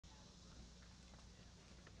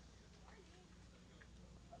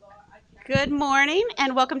Good morning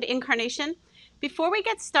and welcome to Incarnation. Before we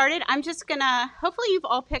get started, I'm just gonna, hopefully you've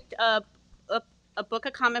all picked up a book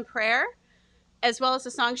of common prayer as well as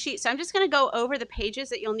a song sheet. So I'm just gonna go over the pages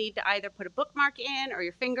that you'll need to either put a bookmark in or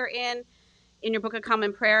your finger in your book of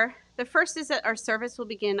common prayer. The first is that our service will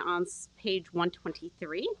begin on page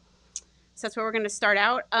 123. So that's where we're gonna start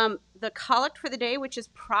out. The collect for the day, which is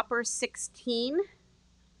proper 16,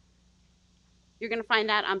 you're gonna find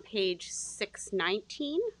that on page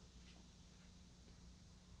 619.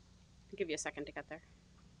 I'll give you a second to get there.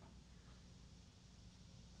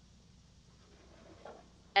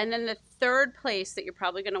 And then the third place that you're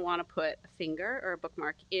probably going to want to put a finger or a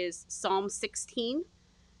bookmark is Psalm 16,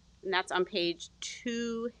 and that's on page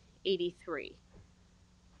 283.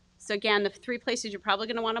 So again, the three places you're probably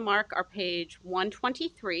going to want to mark are page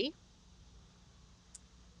 123,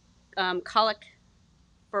 collect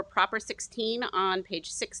for proper 16 on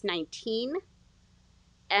page 619,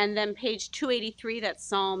 and then page 283, that's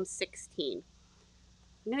Psalm 16.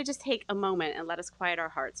 I'm going to just take a moment and let us quiet our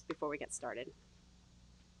hearts before we get started.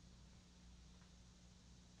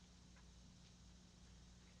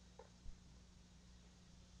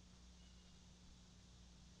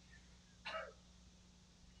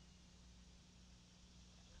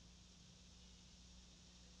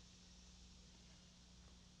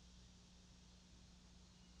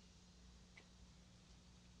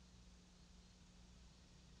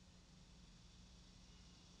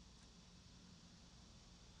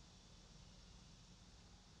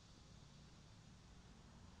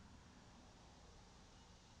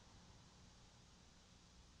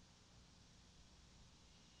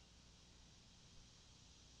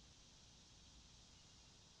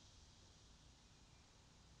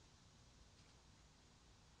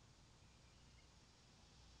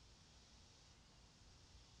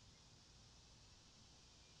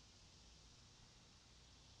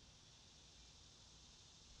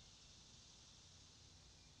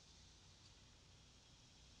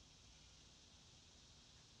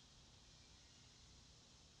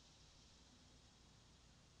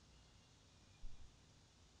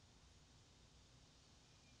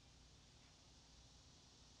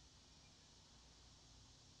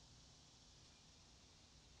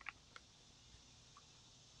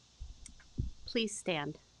 Please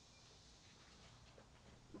stand.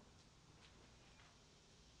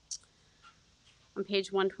 On page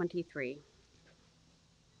 123.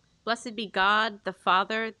 Blessed be God, the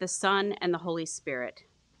Father, the Son, and the Holy Spirit.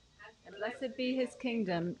 And blessed be his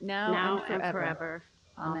kingdom, now and forever.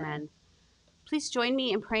 Amen. Please join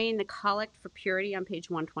me in praying the collect for purity on page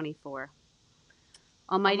 124.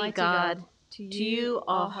 Almighty God, to you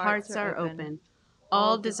all hearts are open,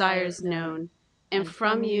 all desires known, and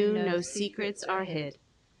from you no secrets are hid.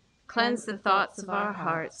 Cleanse the thoughts of our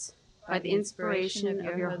hearts by the inspiration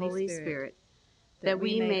of your Holy Spirit, that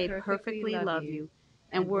we may perfectly love you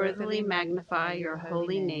and worthily magnify your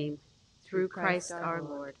holy name, through Christ our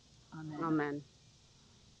Lord. Amen.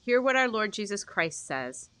 Hear what our Lord Jesus Christ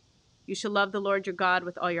says. You shall love the Lord your God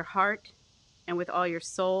with all your heart, and with all your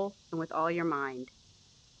soul, and with all your mind.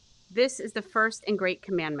 This is the first and great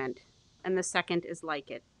commandment, and the second is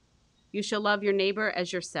like it. You shall love your neighbor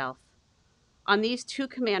as yourself. On these two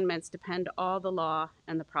commandments depend all the law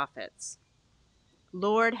and the prophets.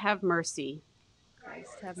 Lord, have mercy.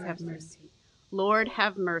 Christ, have mercy. Lord,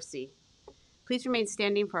 have mercy. Please remain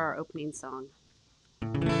standing for our opening song.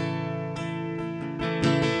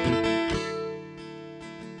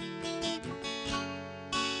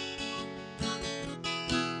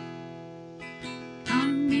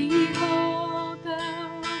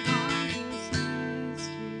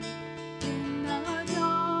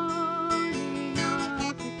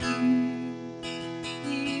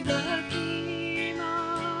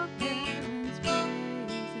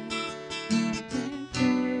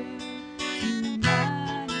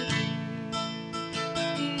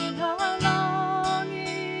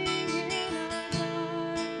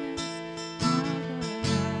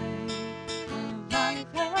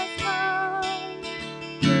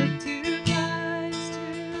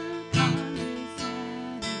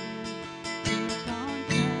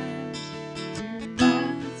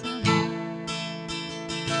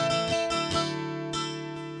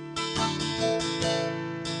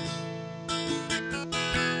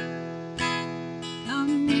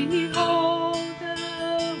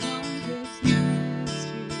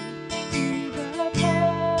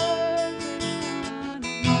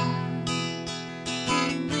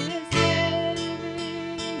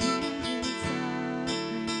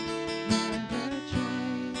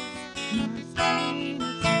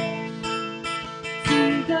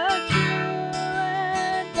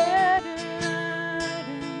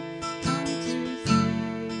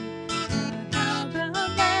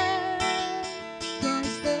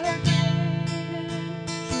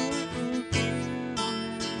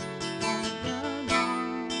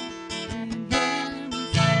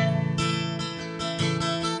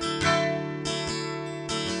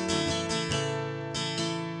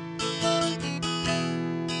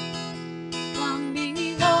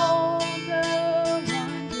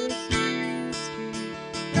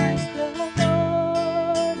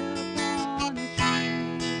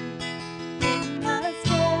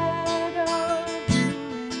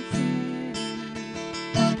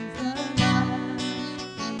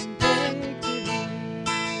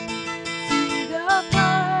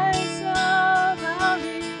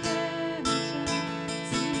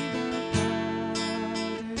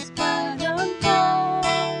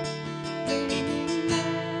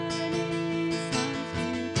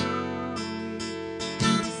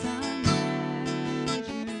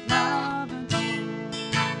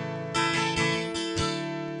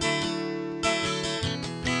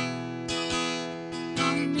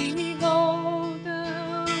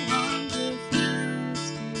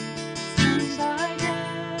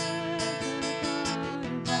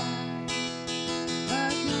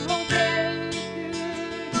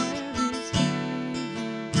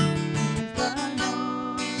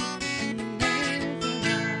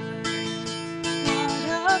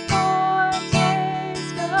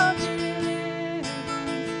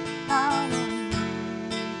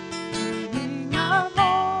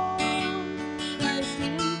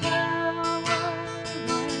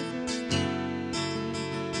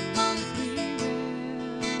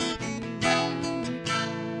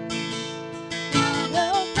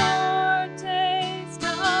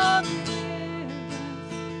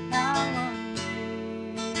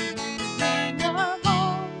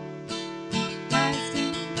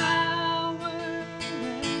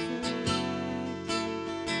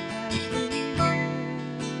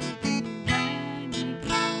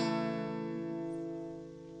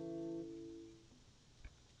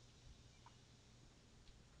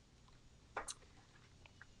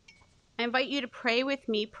 I invite you to pray with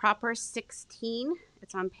me Proper 16.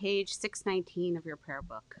 It's on page 619 of your prayer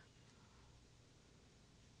book.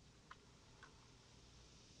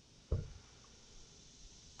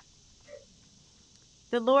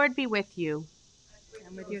 The Lord be with you.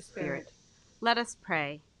 And with your spirit. Let us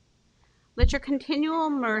pray. Let your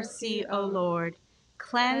continual mercy, O Lord,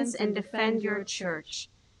 cleanse and defend your church.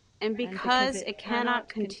 And because it cannot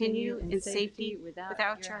continue in safety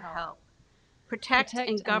without your help, protect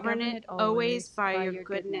and govern it always by your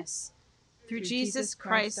goodness. Through Jesus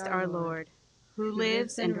Christ our Lord, who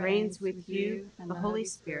lives and reigns with you, the Holy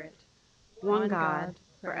Spirit, one God,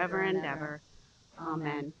 forever and ever.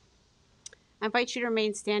 Amen. I invite you to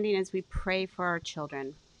remain standing as we pray for our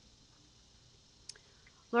children.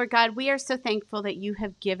 Lord God, we are so thankful that you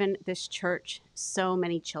have given this church so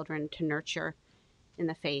many children to nurture in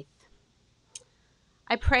the faith.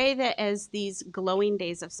 I pray that as these glowing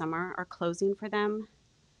days of summer are closing for them,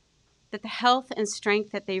 that the health and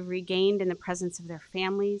strength that they've regained in the presence of their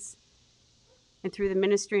families and through the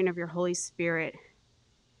ministering of your Holy Spirit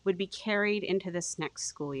would be carried into this next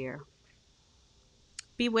school year.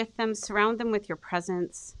 Be with them, surround them with your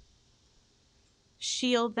presence,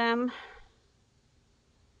 shield them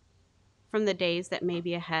from the days that may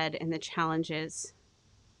be ahead and the challenges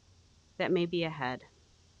that may be ahead.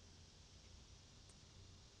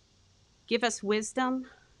 Give us wisdom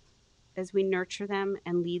as we nurture them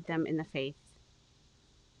and lead them in the faith.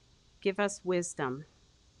 Give us wisdom.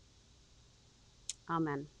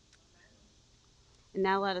 Amen. And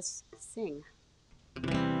now let us sing.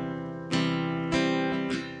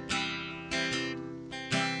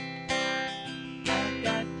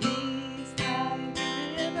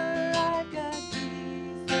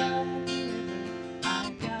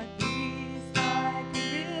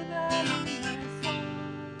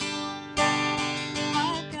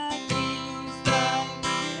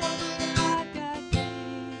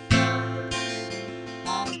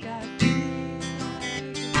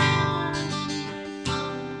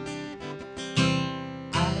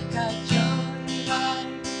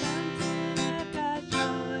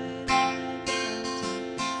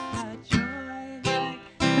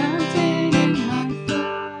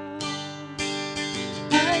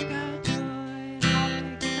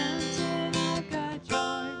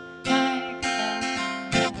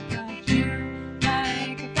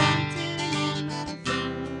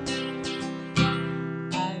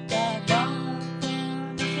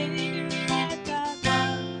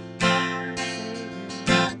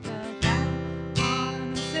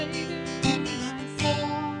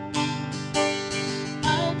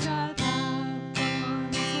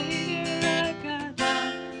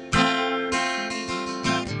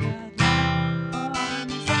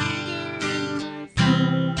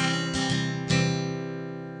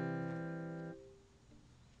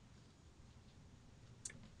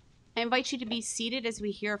 I invite you to be seated as we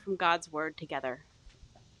hear from God's word together.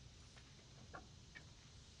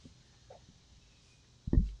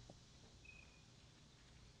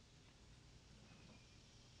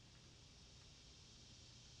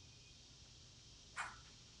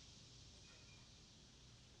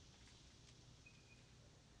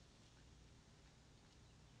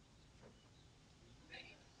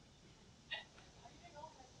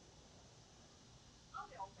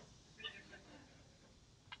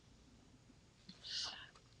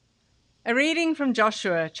 A reading from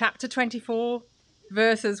Joshua, chapter 24,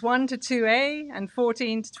 verses 1 to 2a and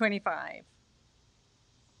 14 to 25.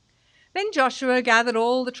 Then Joshua gathered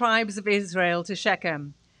all the tribes of Israel to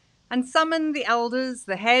Shechem and summoned the elders,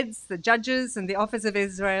 the heads, the judges, and the officers of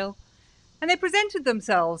Israel, and they presented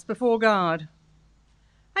themselves before God.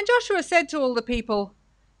 And Joshua said to all the people,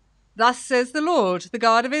 "Thus says the Lord, the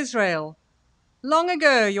God of Israel, long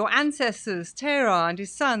ago your ancestors, Terah and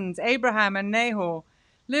his sons, Abraham and Nahor,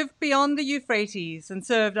 lived beyond the Euphrates and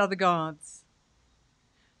served other gods.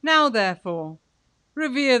 Now, therefore,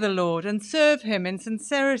 revere the Lord and serve him in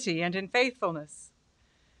sincerity and in faithfulness.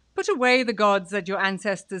 Put away the gods that your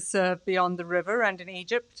ancestors served beyond the river and in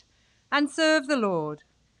Egypt, and serve the Lord.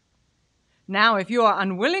 Now, if you are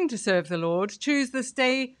unwilling to serve the Lord, choose this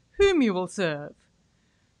day whom you will serve,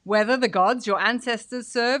 whether the gods your ancestors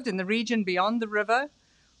served in the region beyond the river,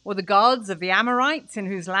 or the gods of the Amorites in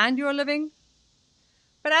whose land you are living.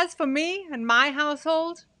 But as for me and my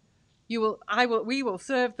household, we will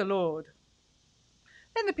serve the Lord."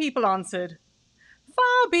 Then the people answered,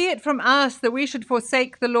 "Far be it from us that we should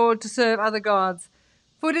forsake the Lord to serve other gods,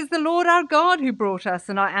 for it is the Lord our God who brought us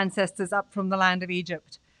and our ancestors up from the land of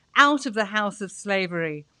Egypt, out of the house of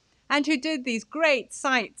slavery, and who did these great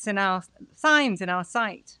signs in our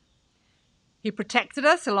sight. He protected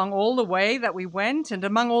us along all the way that we went and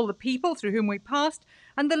among all the people through whom we passed,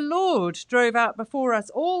 and the Lord drove out before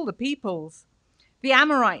us all the peoples, the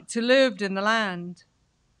Amorites who lived in the land.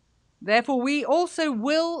 Therefore we also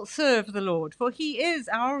will serve the Lord, for he is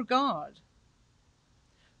our God."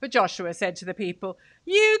 But Joshua said to the people,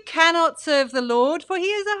 "You cannot serve the Lord, for he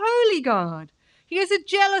is a holy God. He is a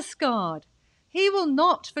jealous God. He will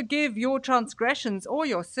not forgive your transgressions or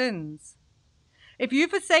your sins. If you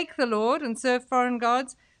forsake the Lord and serve foreign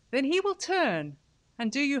gods, then he will turn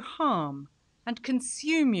and do you harm and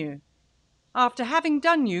consume you after having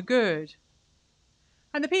done you good."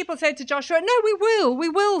 And the people said to Joshua, "No, we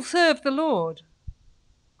will serve the Lord."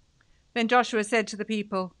 Then Joshua said to the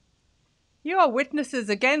people, "You are witnesses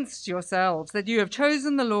against yourselves that you have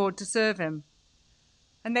chosen the Lord to serve him."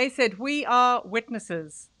 And they said, "We are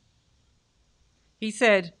witnesses." He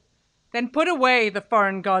said, "Then put away the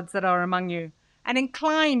foreign gods that are among you, and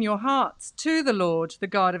incline your hearts to the Lord, the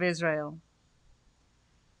God of Israel."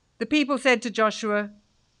 The people said to Joshua,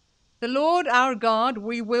 "The Lord our God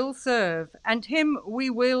we will serve, and him we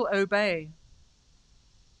will obey."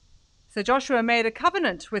 So Joshua made a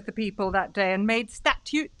covenant with the people that day and made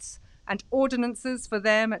statutes and ordinances for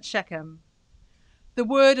them at Shechem. The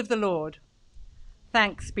word of the Lord.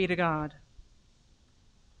 Thanks be to God.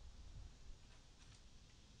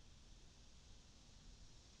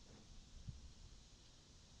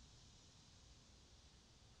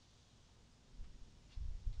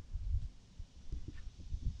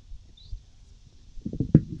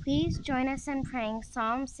 Please join us in praying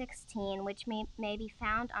Psalm 16, which may be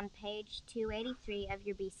found on page 283 of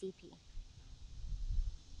your BCP.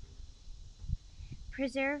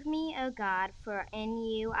 Preserve me, O God, for in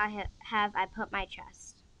you I put my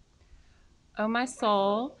trust. O my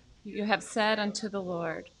soul, you have said unto the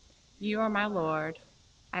Lord, "You are my Lord.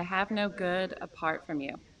 I have no good apart from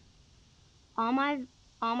you." All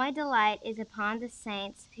my delight is upon the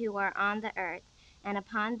saints who are on the earth, and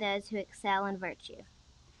upon those who excel in virtue.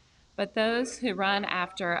 But those who run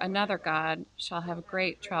after another God shall have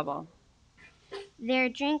great trouble. Their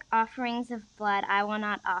drink offerings of blood I will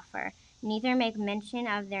not offer, neither make mention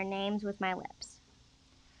of their names with my lips.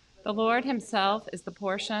 The Lord himself is the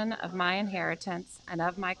portion of my inheritance and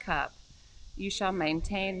of my cup. You shall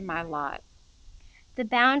maintain my lot. The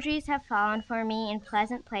boundaries have fallen for me in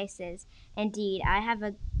pleasant places. Indeed, I have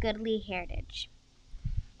a goodly heritage.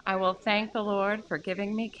 I will thank the Lord for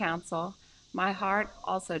giving me counsel. My heart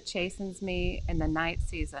also chastens me in the night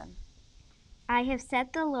season. I have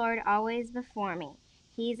set the Lord always before me.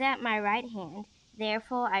 He is at my right hand.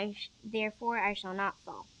 Therefore I shall not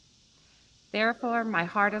fall. Therefore my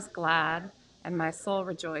heart is glad, and my soul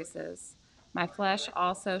rejoices. My flesh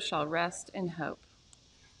also shall rest in hope.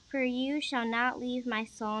 For you shall not leave my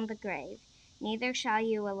soul in the grave, neither shall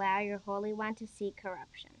you allow your Holy One to see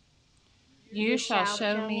corruption. You shall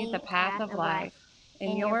show me the path of life.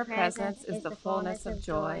 In your presence is the fullness of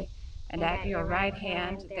joy, and at your right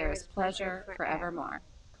hand there is pleasure forevermore.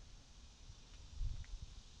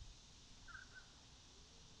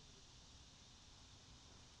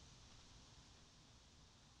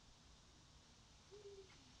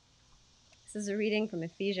 This is a reading from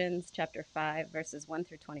Ephesians chapter 5, verses 1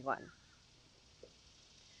 through 21.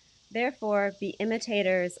 Therefore, be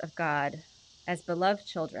imitators of God as beloved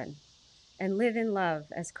children, and live in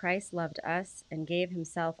love as Christ loved us and gave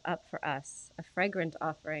himself up for us, a fragrant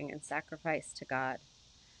offering and sacrifice to God.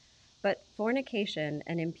 But fornication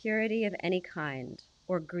and impurity of any kind,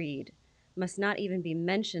 or greed, must not even be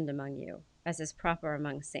mentioned among you, as is proper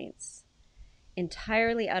among saints.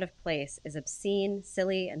 Entirely out of place is obscene,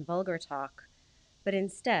 silly, and vulgar talk, but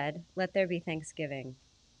instead let there be thanksgiving.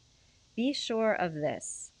 Be sure of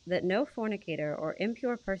this, that no fornicator or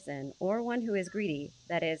impure person, or one who is greedy,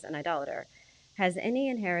 that is, an idolater, has any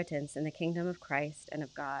inheritance in the kingdom of Christ and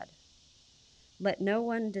of God. Let no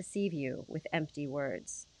one deceive you with empty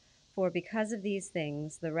words, for because of these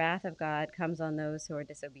things the wrath of God comes on those who are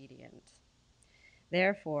disobedient.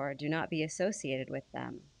 Therefore, do not be associated with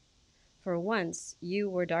them. For once you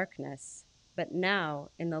were darkness, but now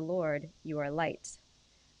in the Lord you are light.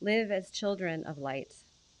 Live as children of light.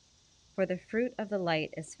 For the fruit of the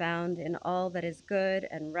light is found in all that is good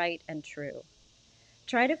and right and true.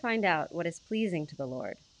 Try to find out what is pleasing to the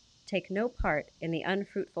Lord. Take no part in the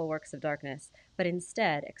unfruitful works of darkness, but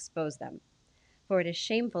instead expose them. For it is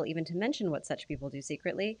shameful even to mention what such people do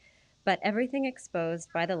secretly, but everything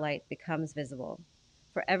exposed by the light becomes visible.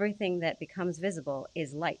 For everything that becomes visible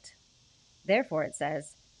is light. Therefore it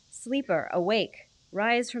says, "Sleeper, awake,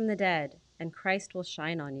 rise from the dead, and Christ will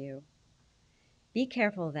shine on you." Be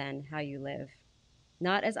careful then how you live,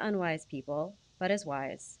 not as unwise people, but as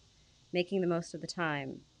wise, making the most of the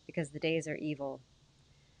time, because the days are evil.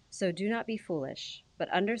 So do not be foolish, but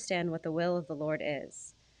understand what the will of the Lord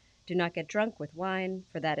is. Do not get drunk with wine,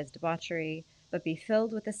 for that is debauchery, but be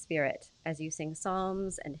filled with the Spirit, as you sing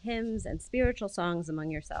psalms and hymns and spiritual songs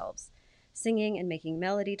among yourselves, singing and making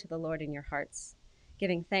melody to the Lord in your hearts,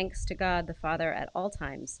 giving thanks to God the Father at all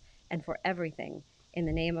times and for everything, in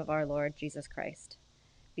the name of our Lord Jesus Christ.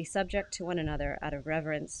 Be subject to one another out of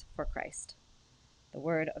reverence for Christ. The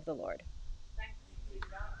word of the Lord.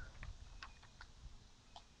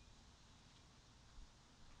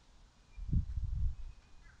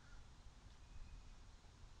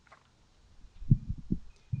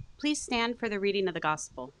 Please stand for the reading of the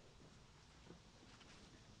gospel.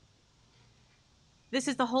 This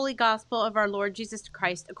is the holy gospel of our Lord Jesus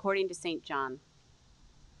Christ according to St. John.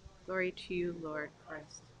 Glory to you, Lord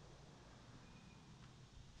Christ.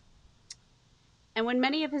 And when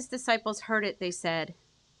many of his disciples heard it, they said,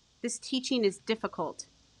 "This teaching is difficult.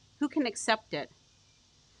 Who can accept it?"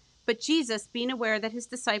 But Jesus, being aware that his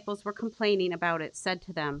disciples were complaining about it, said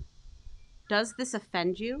to them, "Does this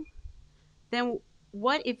offend you? Then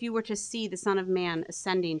what if you were to see the Son of Man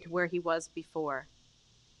ascending to where he was before?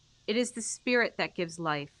 It is the Spirit that gives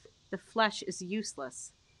life. The flesh is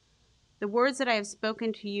useless. The words that I have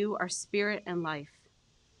spoken to you are spirit and life.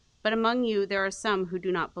 But among you there are some who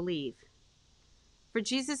do not believe." For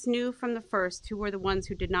Jesus knew from the first who were the ones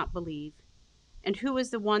who did not believe, and who was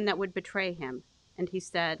the one that would betray him. And he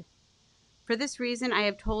said, "For this reason I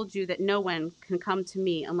have told you that no one can come to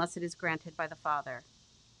me unless it is granted by the Father."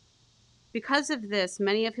 Because of this,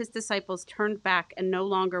 many of his disciples turned back and no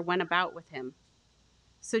longer went about with him.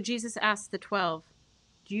 So Jesus asked the 12,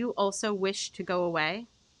 "Do you also wish to go away?"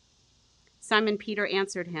 Simon Peter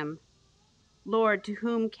answered him, "Lord, to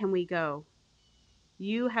whom can we go?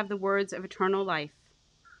 You have the words of eternal life.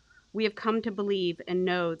 We have come to believe and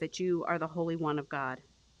know that you are the Holy One of God."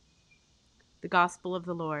 The Gospel of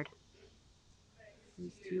the Lord.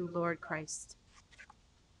 Praise to you, Lord Christ.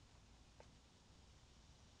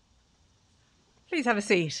 Please have a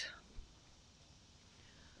seat.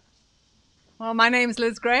 Well, my name's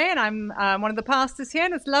Liz Gray, and I'm one of the pastors here,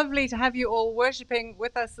 and it's lovely to have you all worshipping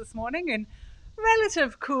with us this morning in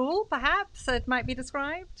relative cool, perhaps it might be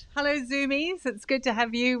described. Hello, Zoomies. It's good to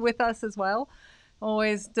have you with us as well.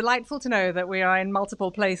 Always delightful to know that we are in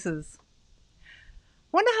multiple places.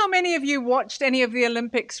 Wonder how many of you watched any of the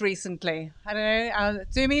Olympics recently? I don't know.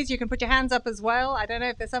 Zoomies, you can put your hands up as well. I don't know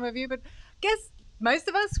if there's some of you, but I guess most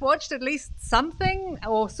of us watched at least something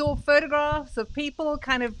or saw photographs of people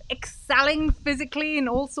kind of excelling physically in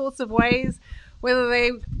all sorts of ways, whether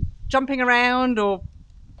they jumping around or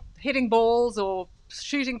hitting balls or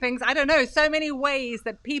shooting things. I don't know. So many ways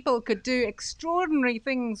that people could do extraordinary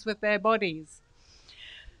things with their bodies.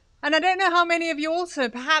 And I don't know how many of you also,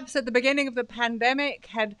 perhaps at the beginning of the pandemic,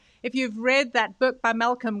 if you've read that book by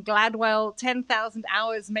Malcolm Gladwell, 10,000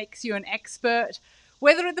 Hours Makes You an Expert,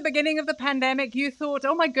 whether at the beginning of the pandemic you thought,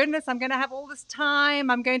 oh my goodness, I'm going to have all this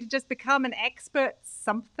time, I'm going to just become an expert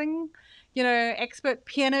something, expert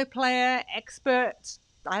piano player, expert,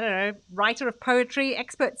 I don't know, writer of poetry,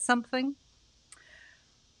 expert something.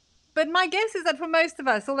 But my guess is that for most of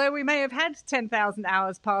us, although we may have had 10,000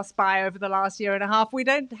 hours pass by over the last year and a half, we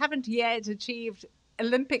haven't yet achieved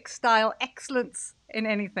Olympic-style excellence in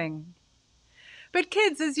anything. But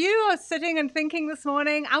kids, as you are sitting and thinking this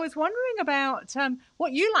morning, I was wondering about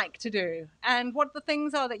what you like to do and what the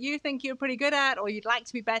things are that you think you're pretty good at or you'd like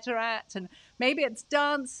to be better at. And maybe it's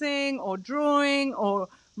dancing or drawing or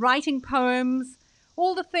writing poems,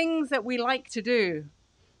 all the things that we like to do.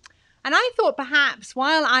 And I thought perhaps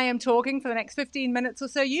while I am talking for the next 15 minutes or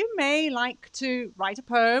so, you may like to write a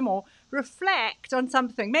poem or reflect on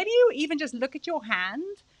something. Maybe you even just look at your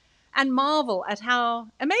hand and marvel at how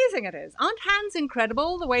amazing it is. Aren't hands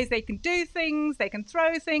incredible? The ways they can do things, they can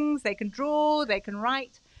throw things, they can draw, they can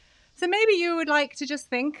write. So maybe you would like to just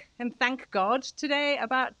think and thank God today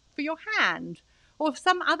for your hand or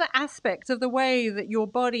some other aspect of the way that your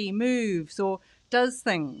body moves or does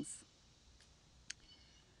things.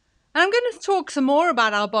 And I'm going to talk some more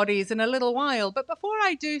about our bodies in a little while, but before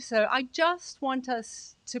I do so, I just want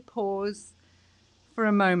us to pause for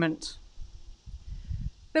a moment.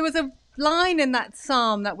 There was a line in that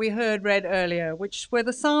psalm that we heard read earlier, where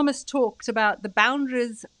the psalmist talked about the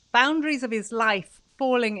boundaries of his life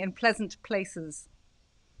falling in pleasant places.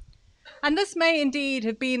 And this may indeed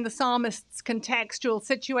have been the psalmist's contextual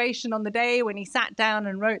situation on the day when he sat down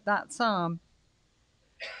and wrote that psalm.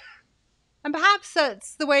 And perhaps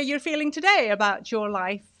that's the way you're feeling today about your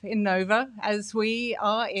life in Nova, as we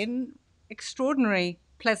are in extraordinary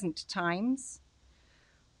pleasant times.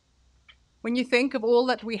 When you think of all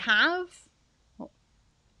that we have,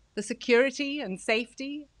 the security and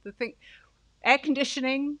safety, air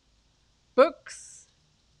conditioning, books,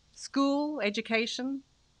 school, education,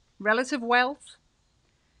 relative wealth,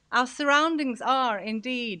 our surroundings are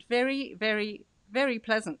indeed very, very, very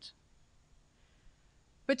pleasant.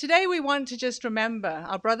 But today we want to just remember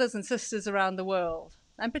our brothers and sisters around the world,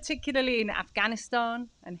 and particularly in Afghanistan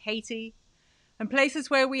and Haiti, and places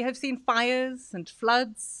where we have seen fires and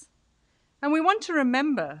floods. And we want to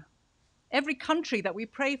remember every country that we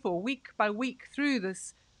pray for week by week through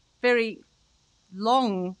this very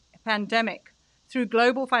long pandemic, through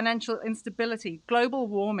global financial instability, global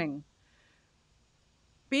warming.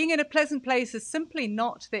 Being in a pleasant place is simply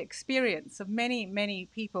not the experience of many, many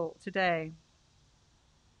people today.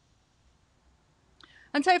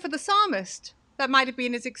 And so for the psalmist, that might have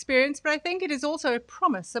been his experience, but I think it is also a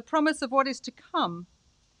promise of what is to come.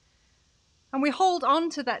 And we hold on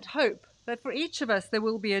to that hope that for each of us there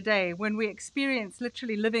will be a day when we experience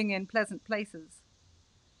literally living in pleasant places.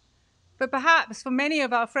 But perhaps for many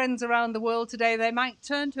of our friends around the world today, they might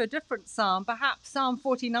turn to a different psalm, perhaps Psalm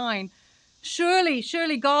 49. Surely,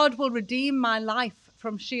 surely God will redeem my life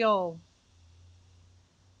from Sheol.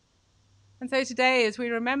 And so today, as we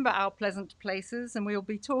remember our pleasant places, and we'll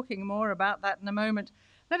be talking more about that in a moment,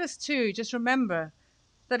 let us too just remember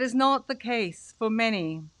that is not the case for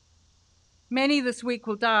many. Many this week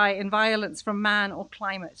will die in violence from man or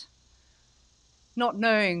climate, not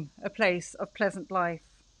knowing a place of pleasant life.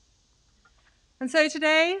 And so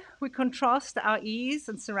today we contrast our ease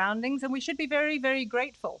and surroundings, and we should be very, very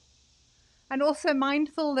grateful. And also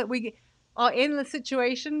mindful that we are in the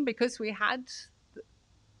situation because we had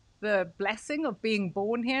the blessing of being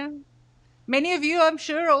born here. Many of you, I'm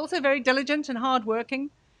sure, are also very diligent and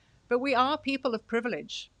hardworking, but we are people of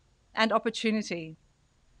privilege and opportunity,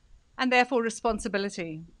 and therefore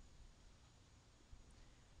responsibility.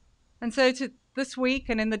 And so this week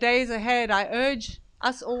and in the days ahead, I urge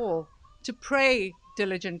us all to pray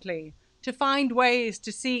diligently, to find ways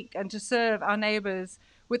to seek and to serve our neighbors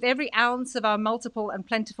with every ounce of our multiple and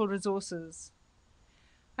plentiful resources.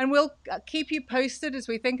 And we'll keep you posted as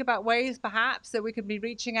we think about ways perhaps that we could be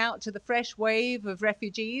reaching out to the fresh wave of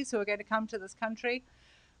refugees who are going to come to this country.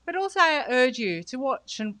 But also I urge you to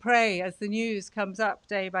watch and pray as the news comes up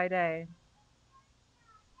day by day.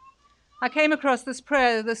 I came across this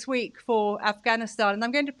prayer this week for Afghanistan, and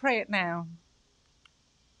I'm going to pray it now.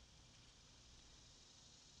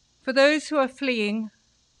 For those who are fleeing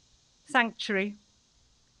sanctuary,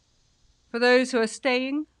 for those who are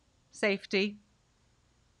staying safety,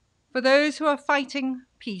 for those who are fighting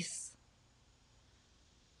peace,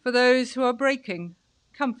 for those who are breaking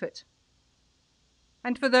comfort,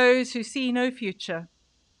 and for those who see no future,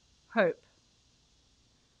 hope.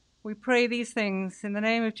 We pray these things in the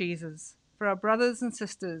name of Jesus for our brothers and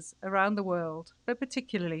sisters around the world, but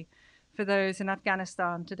particularly for those in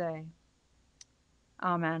Afghanistan today.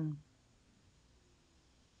 Amen.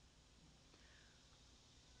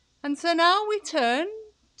 And so now we turn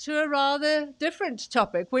to a rather different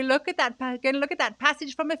topic. We're going to look at that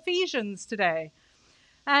passage from Ephesians today,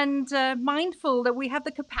 and mindful that we have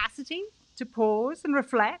the capacity to pause and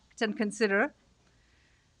reflect and consider.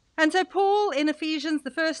 And so Paul in Ephesians, the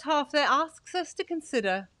first half there, asks us to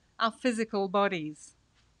consider our physical bodies.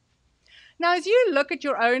 Now, as you look at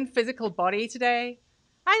your own physical body today,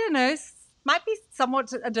 I don't know, it might be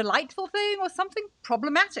somewhat a delightful thing or something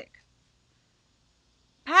problematic.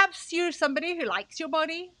 Perhaps you're somebody who likes your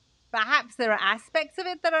body. Perhaps there are aspects of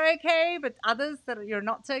it that are okay, but others that you're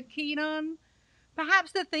not so keen on.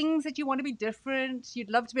 Perhaps there are things that you want to be different.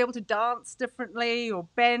 You'd love to be able to dance differently or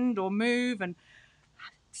bend or move and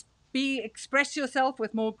express yourself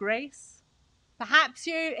with more grace. Perhaps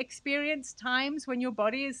you experience times when your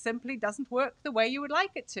body simply doesn't work the way you would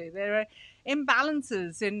like it to. There are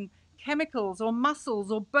imbalances in chemicals or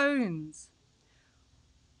muscles or bones.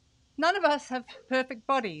 None of us have perfect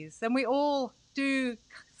bodies, and we all do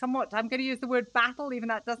somewhat, I'm going to use the word battle, even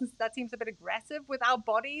that seems a bit aggressive, with our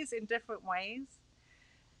bodies in different ways.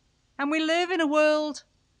 And we live in a world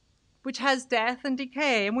which has death and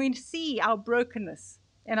decay, and we see our brokenness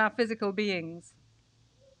in our physical beings.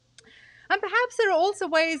 And perhaps there are also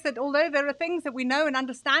ways that, although there are things that we know and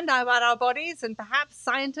understand about our bodies, and perhaps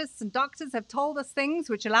scientists and doctors have told us things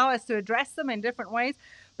which allow us to address them in different ways,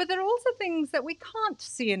 but there are also things that we can't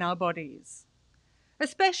see in our bodies,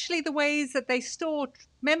 especially the ways that they store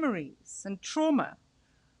memories and trauma,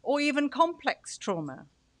 or even complex trauma.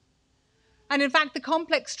 And in fact, the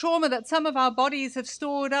complex trauma that some of our bodies have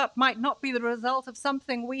stored up might not be the result of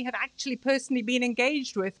something we have actually personally been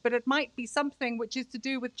engaged with, but it might be something which is to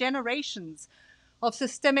do with generations of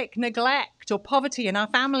systemic neglect or poverty in our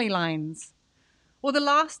family lines, or the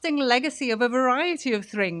lasting legacy of a variety of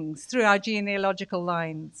things through our genealogical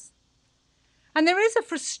lines. And there is a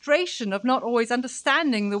frustration of not always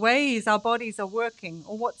understanding the ways our bodies are working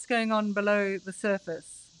or what's going on below the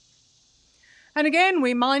surface. And again,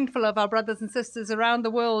 we're mindful of our brothers and sisters around the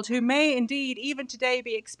world who may indeed even today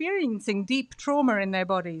be experiencing deep trauma in their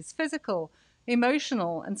bodies, physical,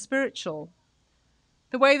 emotional, and spiritual.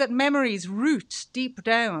 The way that memories root deep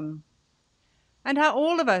down. And how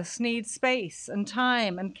all of us need space and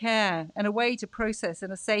time and care and a way to process in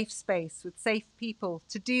a safe space with safe people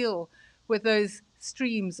to deal with those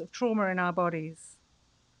streams of trauma in our bodies.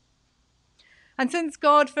 And since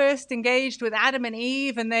God first engaged with Adam and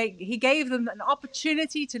Eve, and he gave them an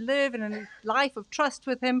opportunity to live in a life of trust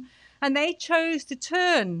with him, and they chose to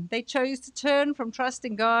turn. They chose to turn from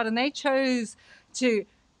trusting God, and they chose to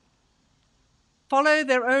follow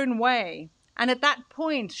their own way. And at that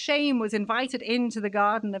point, shame was invited into the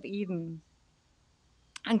Garden of Eden.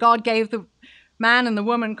 And God gave the man and the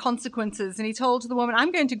woman consequences, and he told to the woman,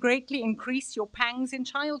 I'm going to greatly increase your pangs in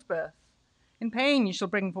childbirth. In pain you shall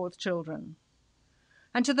bring forth children.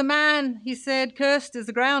 And to the man he said, cursed is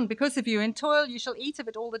the ground because of you. In toil you shall eat of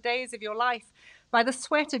it all the days of your life. By the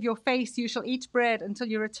sweat of your face you shall eat bread until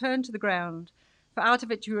you return to the ground. For out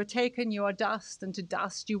of it you are taken, you are dust, and to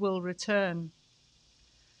dust you will return.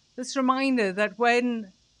 This reminder that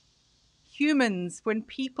when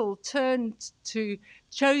people chose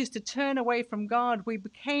to turn away from God, we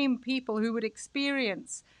became people who would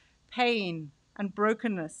experience pain and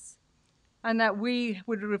brokenness, and that we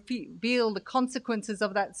would reveal the consequences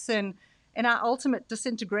of that sin in our ultimate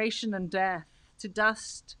disintegration and death. To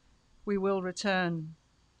dust we will return.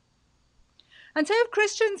 And so if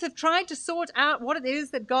Christians have tried to sort out what it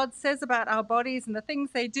is that God says about our bodies and the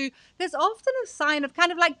things they do, there's often a sign of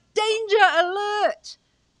kind of like danger alert.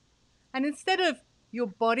 And instead of your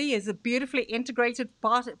body is a beautifully integrated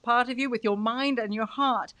part of you with your mind and your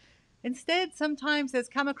heart, instead sometimes there's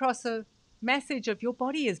come across a message of your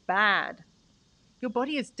body is bad. Your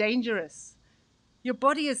body is dangerous. Your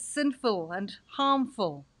body is sinful and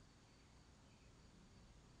harmful.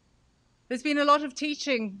 There's been a lot of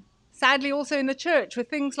teaching, sadly also in the church, with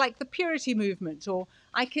things like the purity movement or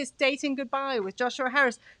I Kissed Dating Goodbye with Joshua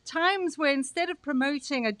Harris, times where instead of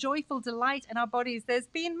promoting a joyful delight in our bodies, there's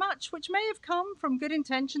been much which may have come from good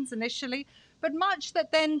intentions initially, but much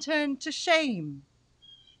that then turned to shame.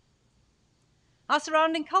 Our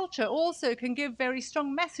surrounding culture also can give very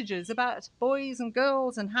strong messages about boys and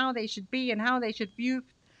girls and how they should be and how they should view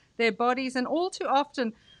their bodies. And all too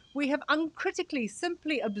often, we have uncritically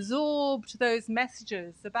simply absorbed those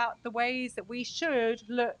messages about the ways that we should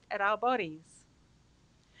look at our bodies.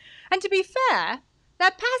 And to be fair,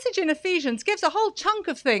 that passage in Ephesians gives a whole chunk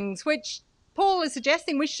of things which Paul is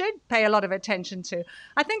suggesting we should pay a lot of attention to.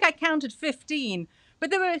 I think I counted 15,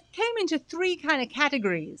 but came into 3 kind of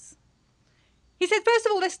categories. He said, first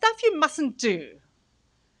of all, there's stuff you mustn't do.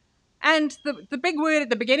 And the big word at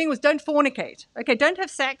the beginning was don't fornicate. Okay, don't have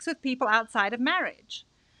sex with people outside of marriage.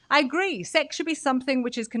 I agree, sex should be something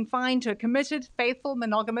which is confined to a committed, faithful,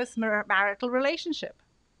 monogamous marital relationship.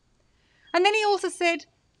 And then he also said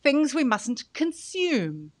things we mustn't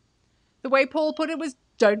consume. The way Paul put it was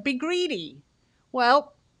don't be greedy.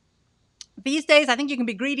 Well, these days I think you can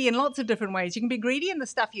be greedy in lots of different ways. You can be greedy in the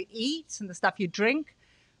stuff you eat and the stuff you drink.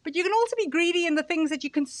 But you can also be greedy in the things that you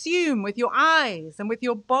consume with your eyes and with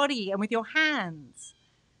your body and with your hands.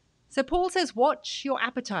 So Paul says, watch your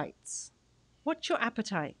appetites. Watch your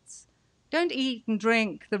appetites. Don't eat and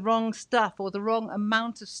drink the wrong stuff or the wrong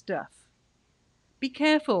amount of stuff. Be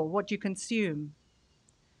careful what you consume.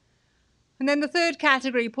 And then the third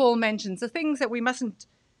category Paul mentions are things that we mustn't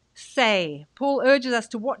say. Paul urges us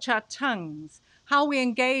to watch our tongues, how we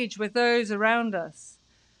engage with those around us.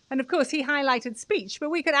 And of course, he highlighted speech, but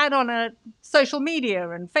we could add on social media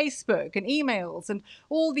and Facebook and emails and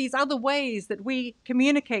all these other ways that we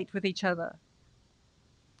communicate with each other.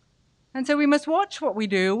 And so we must watch what we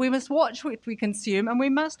do, we must watch what we consume, and we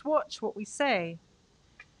must watch what we say.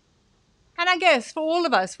 And I guess for all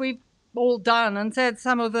of us, we've all done and said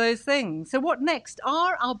some of those things. So what next?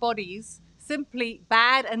 Are our bodies simply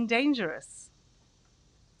bad and dangerous?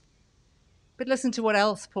 But listen to what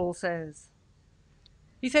else Paul says.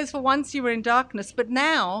 He says, for once you were in darkness, but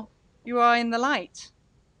now you are in the light.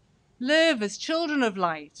 Live as children of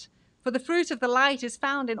light, for the fruit of the light is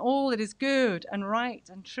found in all that is good and right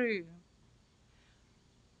and true.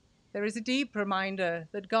 There is a deep reminder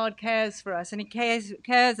that God cares for us and he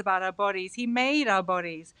cares about our bodies. He made our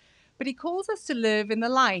bodies. but he calls us to live in the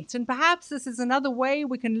light. And perhaps this is another way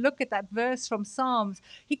we can look at that verse from Psalms.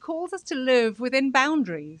 He calls us to live within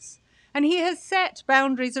boundaries. And he has set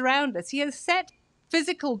boundaries around us. He has set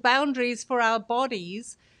physical boundaries for our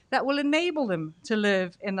bodies that will enable them to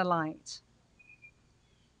live in the light.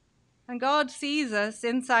 And God sees us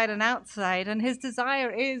inside and outside, and his desire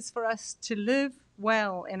is for us to live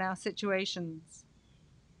well in our situations.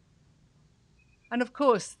 And of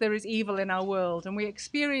course, there is evil in our world, and we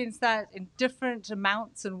experience that in different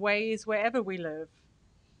amounts and ways wherever we live.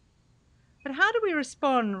 But how do we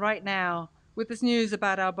respond right now with this news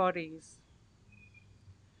about our bodies?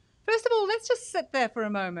 First of all, let's just sit there for a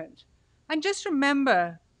moment and just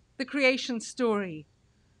remember the creation story.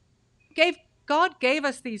 God gave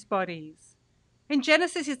us these bodies. In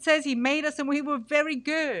Genesis, it says he made us and we were very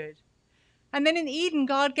good. And then in Eden,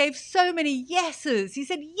 God gave so many yeses. He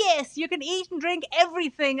said, yes, you can eat and drink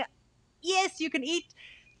everything. Yes, you can eat,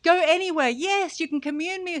 go anywhere. Yes, you can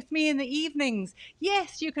commune with me in the evenings.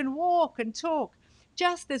 Yes, you can walk and talk.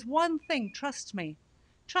 Just there's one thing, trust me.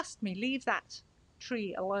 Trust me, leave that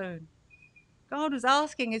tree alone. God was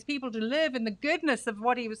asking his people to live in the goodness of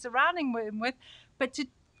what he was surrounding them with, but to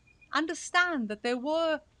understand that there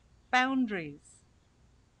were boundaries.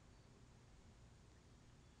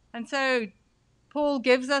 And so Paul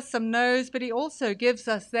gives us some no's, but he also gives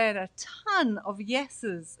us then a ton of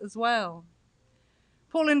yeses as well.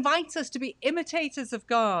 Paul invites us to be imitators of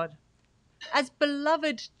God as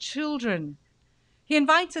beloved children. He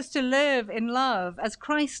invites us to live in love as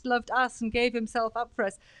Christ loved us and gave himself up for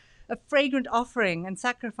us, a fragrant offering and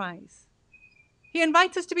sacrifice. He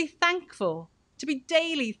invites us to be thankful, to be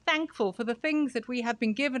daily thankful for the things that we have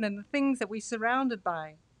been given and the things that we're surrounded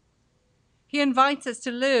by. He invites us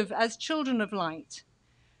to live as children of light.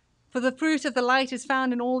 For the fruit of the light is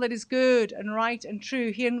found in all that is good and right and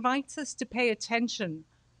true. He invites us to pay attention,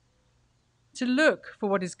 to look for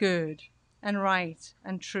what is good and right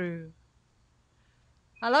and true.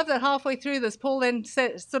 I love that halfway through this, Paul then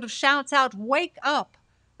sort of shouts out, "Wake up,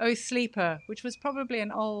 O sleeper," which was probably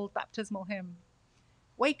an old baptismal hymn.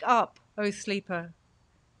 Wake up, O sleeper.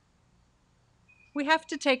 We have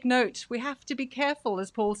to take note. We have to be careful,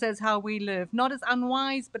 as Paul says, how we live, not as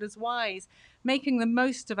unwise, but as wise, making the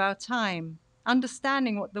most of our time,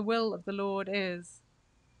 understanding what the will of the Lord is.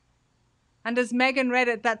 And as Megan read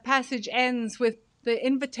it, that passage ends with the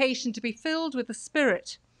invitation to be filled with the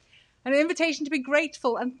Spirit, an invitation to be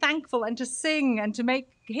grateful and thankful and to sing and to make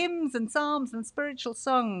hymns and psalms and spiritual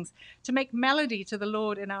songs, to make melody to the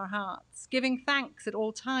Lord in our hearts, giving thanks at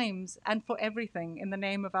all times and for everything in the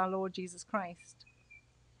name of our Lord Jesus Christ.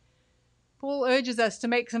 Paul urges us to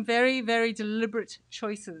make some very, very deliberate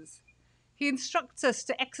choices. He instructs us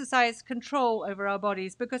to exercise control over our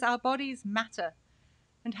bodies because our bodies matter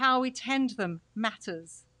and how we tend them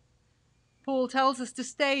matters. Paul tells us to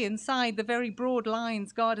stay inside the very broad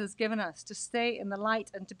lines God has given us, to stay in the light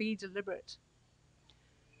and to be deliberate.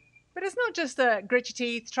 But it's not just a grit your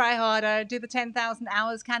teeth, try harder, do the 10,000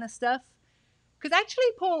 hours kind of stuff. Because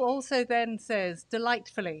actually Paul also then says,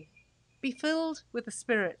 delightfully, be filled with the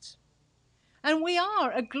Spirit. And we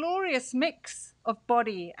are a glorious mix of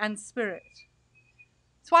body and spirit.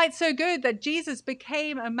 That's why it's so good that Jesus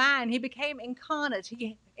became a man. He became incarnate.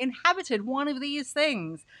 He inhabited one of these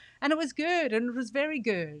things. And it was good, and it was very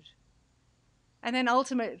good. And then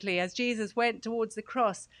ultimately, as Jesus went towards the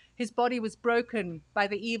cross, his body was broken by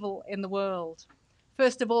the evil in the world.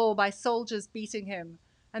 First of all, by soldiers beating him,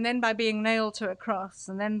 and then by being nailed to a cross,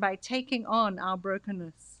 and then by taking on our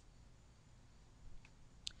brokenness.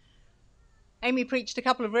 Amy preached a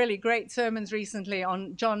couple of really great sermons recently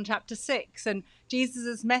on John chapter 6 and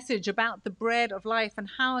Jesus' message about the bread of life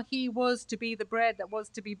and how he was to be the bread that was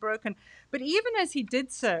to be broken. But even as he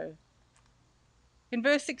did so, in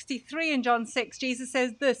verse 63 in John 6, Jesus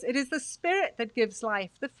says this, "It is the Spirit that gives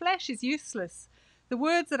life. The flesh is useless. The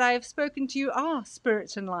words that I have spoken to you are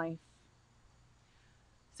spirit and life."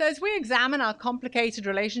 So as we examine our complicated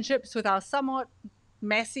relationships with our somewhat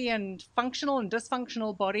messy and functional and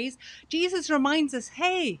dysfunctional bodies, Jesus reminds us,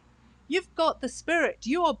 hey, you've got the Spirit.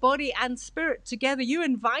 You are body and spirit together. You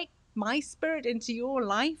invite my Spirit into your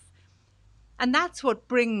life, and that's what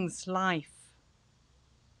brings life.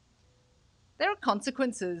 There are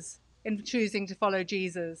consequences in choosing to follow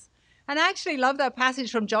Jesus. And I actually love that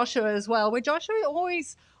passage from Joshua as well, where Joshua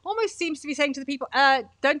almost seems to be saying to the people,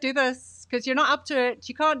 don't do this because you're not up to it.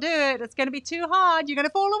 You can't do it. It's going to be too hard. You're going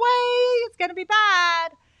to fall away. It's going to be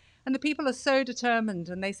bad. And the people are so determined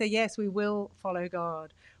and they say, yes, we will follow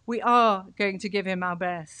God. We are going to give him our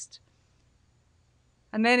best.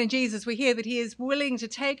 And then in Jesus, we hear that he is willing to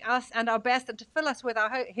take us and our best and to fill us with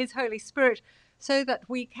his Holy Spirit so that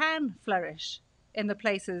we can flourish in the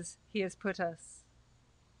places he has put us.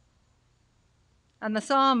 And the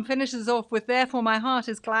psalm finishes off with, therefore my heart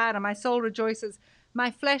is glad and my soul rejoices.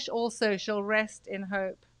 My flesh also shall rest in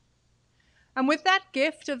hope. And with that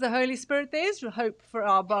gift of the Holy Spirit, there is hope for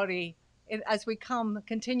our body as we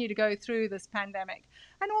continue to go through this pandemic.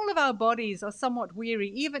 And all of our bodies are somewhat weary,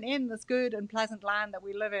 even in this good and pleasant land that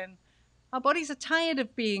we live in. Our bodies are tired of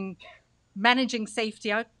managing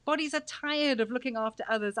safety. Our bodies are tired of looking after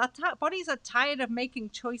others. Our bodies are tired of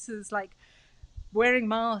making choices like wearing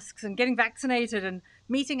masks and getting vaccinated and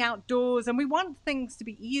meeting outdoors. And we want things to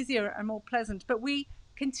be easier and more pleasant, but we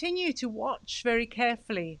continue to watch very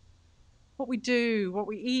carefully what we do, what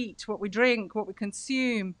we eat, what we drink, what we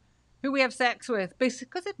consume, who we have sex with,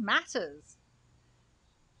 because it matters.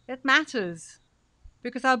 It matters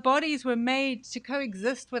because our bodies were made to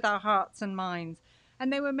coexist with our hearts and minds,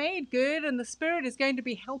 and they were made good, and the Spirit is going to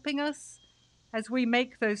be helping us as we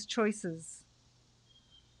make those choices.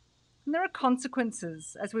 And there are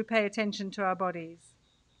consequences as we pay attention to our bodies.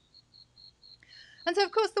 And so,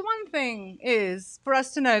 of course, the one thing is for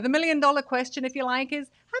us to know, the million-dollar question, if you like, is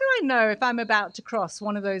how do I know if I'm about to cross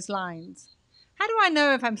one of those lines? How do I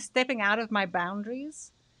know if I'm stepping out of my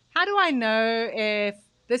boundaries? How do I know if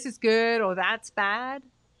this is good or that's bad?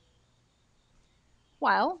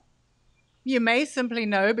 Well, you may simply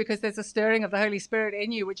know because there's a stirring of the Holy Spirit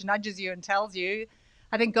in you which nudges you and tells you.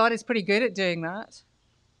 I think God is pretty good at doing that.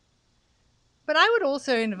 But I would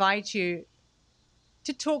also invite you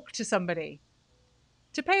to talk to somebody,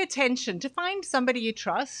 to pay attention, to find somebody you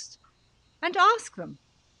trust and ask them.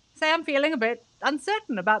 Say, I'm feeling a bit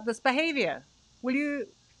uncertain about this behavior. Will you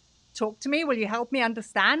talk to me? Will you help me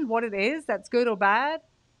understand what it is that's good or bad?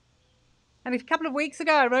 And a couple of weeks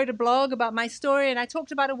ago, I wrote a blog about my story, and I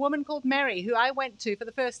talked about a woman called Mary, who I went to for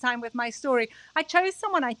the first time with my story. I chose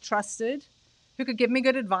someone I trusted, who could give me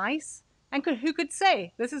good advice, and who could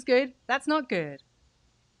say, this is good, that's not good.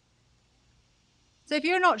 So if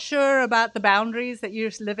you're not sure about the boundaries that you're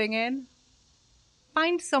living in,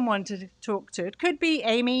 find someone to talk to. It could be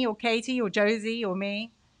Amy or Katie or Josie or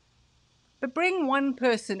me. But bring one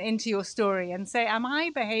person into your story and say, am I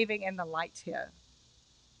behaving in the light here?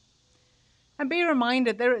 And be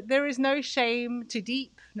reminded there is no shame too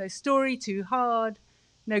deep, no story too hard,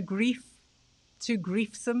 no grief too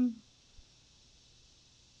griefsome,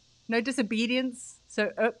 no disobedience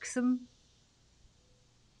so irksome.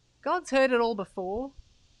 God's heard it all before.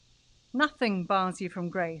 Nothing bars you from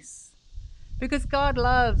grace because God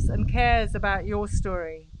loves and cares about your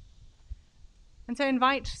story. And so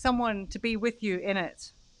invite someone to be with you in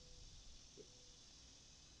it.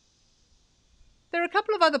 There are a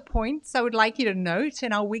couple of other points I would like you to note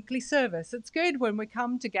in our weekly service. It's good when we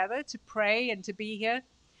come together to pray and to be here.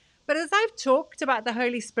 But as I've talked about the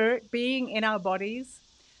Holy Spirit being in our bodies,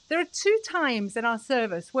 there are 2 times in our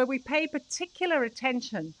service where we pay particular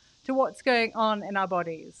attention to what's going on in our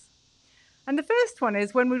bodies. And the first one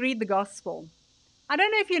is when we read the gospel. I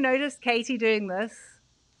don't know if you noticed Katie doing this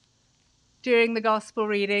during the gospel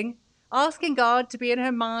reading, asking God to be in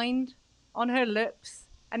her mind, on her lips,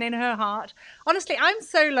 and in her heart. Honestly, I'm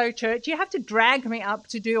so low church, you have to drag me up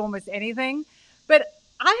to do almost anything. But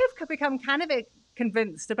I have become kind of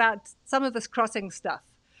convinced about some of this crossing stuff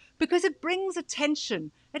because it brings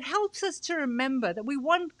attention. It helps us to remember that we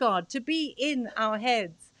want God to be in our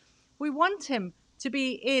heads. We want him to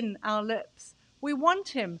be in our lips. We want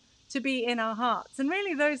him to be in our hearts. And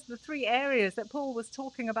really, those are the 3 areas that Paul was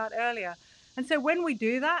talking about earlier. And so when we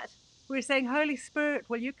do that, we're saying, Holy Spirit,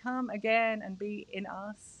 will you come again and be in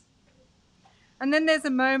us? And then there's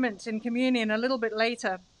a moment in communion a little bit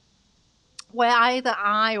later where either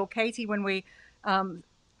I or Katie, when we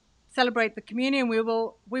celebrate the communion, we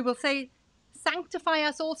will say, sanctify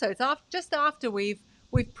us also. It's just after we've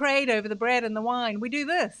prayed over the bread and the wine, we do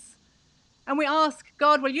this. And we ask,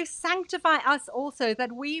 God, will you sanctify us also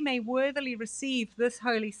that we may worthily receive this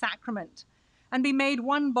holy sacrament and be made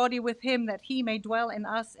one body with him, that he may dwell in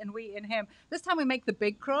us and we in him. This time we make the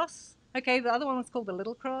big cross. Okay, the other one was called the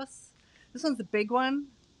little cross. This one's the big one.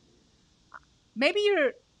 Maybe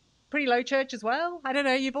you're pretty low church as well. I don't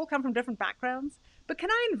know. You've all come from different backgrounds. But can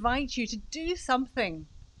I invite you to do something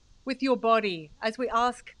with your body as we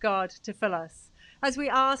ask God to fill us, as we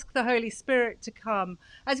ask the Holy Spirit to come,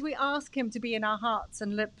 as we ask him to be in our hearts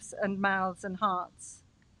and lips and mouths and hearts?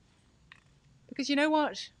 Because you know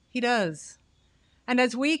what? He does. And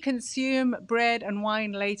as we consume bread and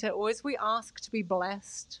wine later, or as we ask to be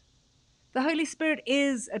blessed, the Holy Spirit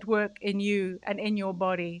is at work in you and in your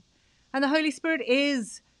body. And the Holy Spirit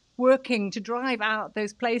is working to drive out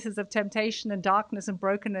those places of temptation and darkness and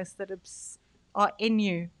brokenness that are in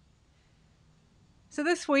you. So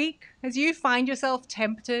this week, as you find yourself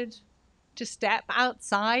tempted to step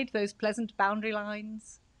outside those pleasant boundary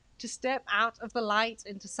lines, to step out of the light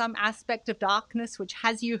into some aspect of darkness which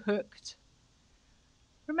has you hooked,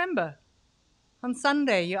 remember, on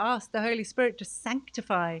Sunday you asked the Holy Spirit to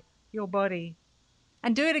sanctify your body.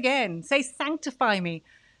 And do it again. Say, sanctify me.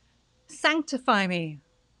 Sanctify me.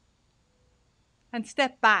 And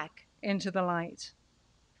step back into the light.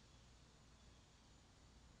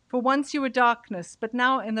 For once you were darkness, but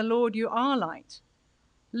now in the Lord you are light.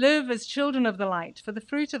 Live as children of the light, for the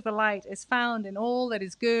fruit of the light is found in all that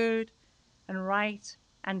is good and right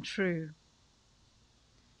and true.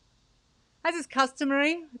 As is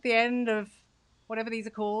customary at the end of whatever these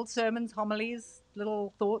are called, sermons, homilies,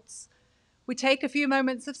 little thoughts, we take a few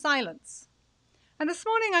moments of silence. And this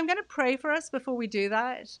morning I'm going to pray for us before we do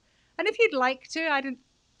that. And if you'd like to, I'd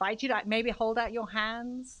invite you to maybe hold out your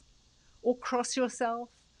hands or cross yourself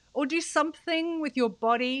or do something with your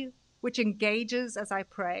body which engages as I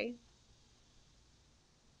pray.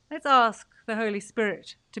 Let's ask the Holy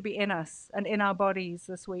Spirit to be in us and in our bodies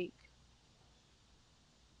this week.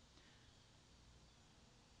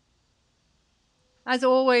 As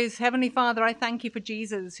always, Heavenly Father, I thank you for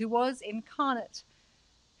Jesus, who was incarnate,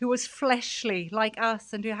 who was fleshly like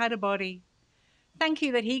us and who had a body. Thank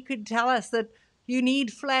you that he could tell us that you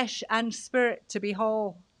need flesh and spirit to be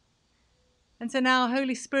whole. And so now,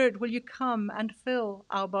 Holy Spirit, will you come and fill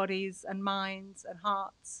our bodies and minds and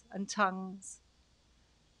hearts and tongues?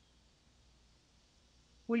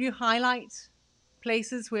 Will you highlight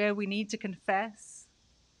places where we need to confess,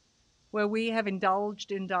 where we have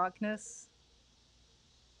indulged in darkness?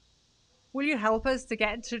 Will you help us to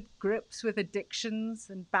get to grips with addictions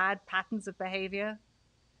and bad patterns of behavior?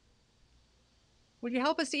 Will you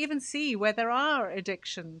help us to even see where there are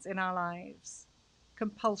addictions in our lives,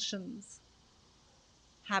 compulsions,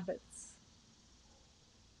 habits?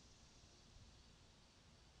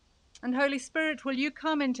 And Holy Spirit, will you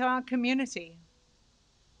come into our community?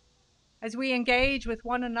 As we engage with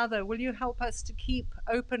one another, will you help us to keep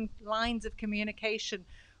open lines of communication?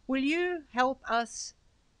 Will you help us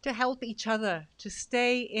to help each other to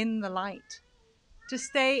stay in the light, to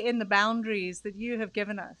stay in the boundaries that you have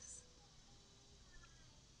given us?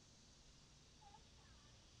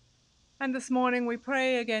 And this morning we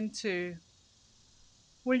pray again too.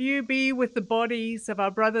 Will you be with the bodies of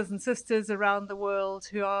our brothers and sisters around the world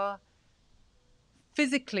who are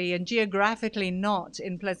physically and geographically not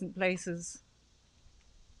in pleasant places?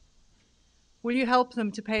 Will you help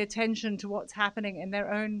them to pay attention to what's happening in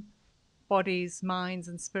their own bodies, minds,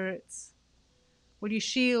 and spirits? Will you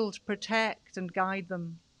shield, protect, and guide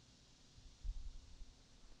them?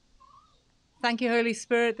 Thank you, Holy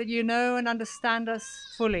Spirit, that you know and understand us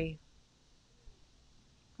fully.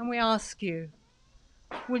 And we ask you,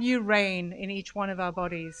 will you reign in each one of our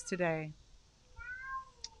bodies today?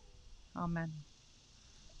 Amen.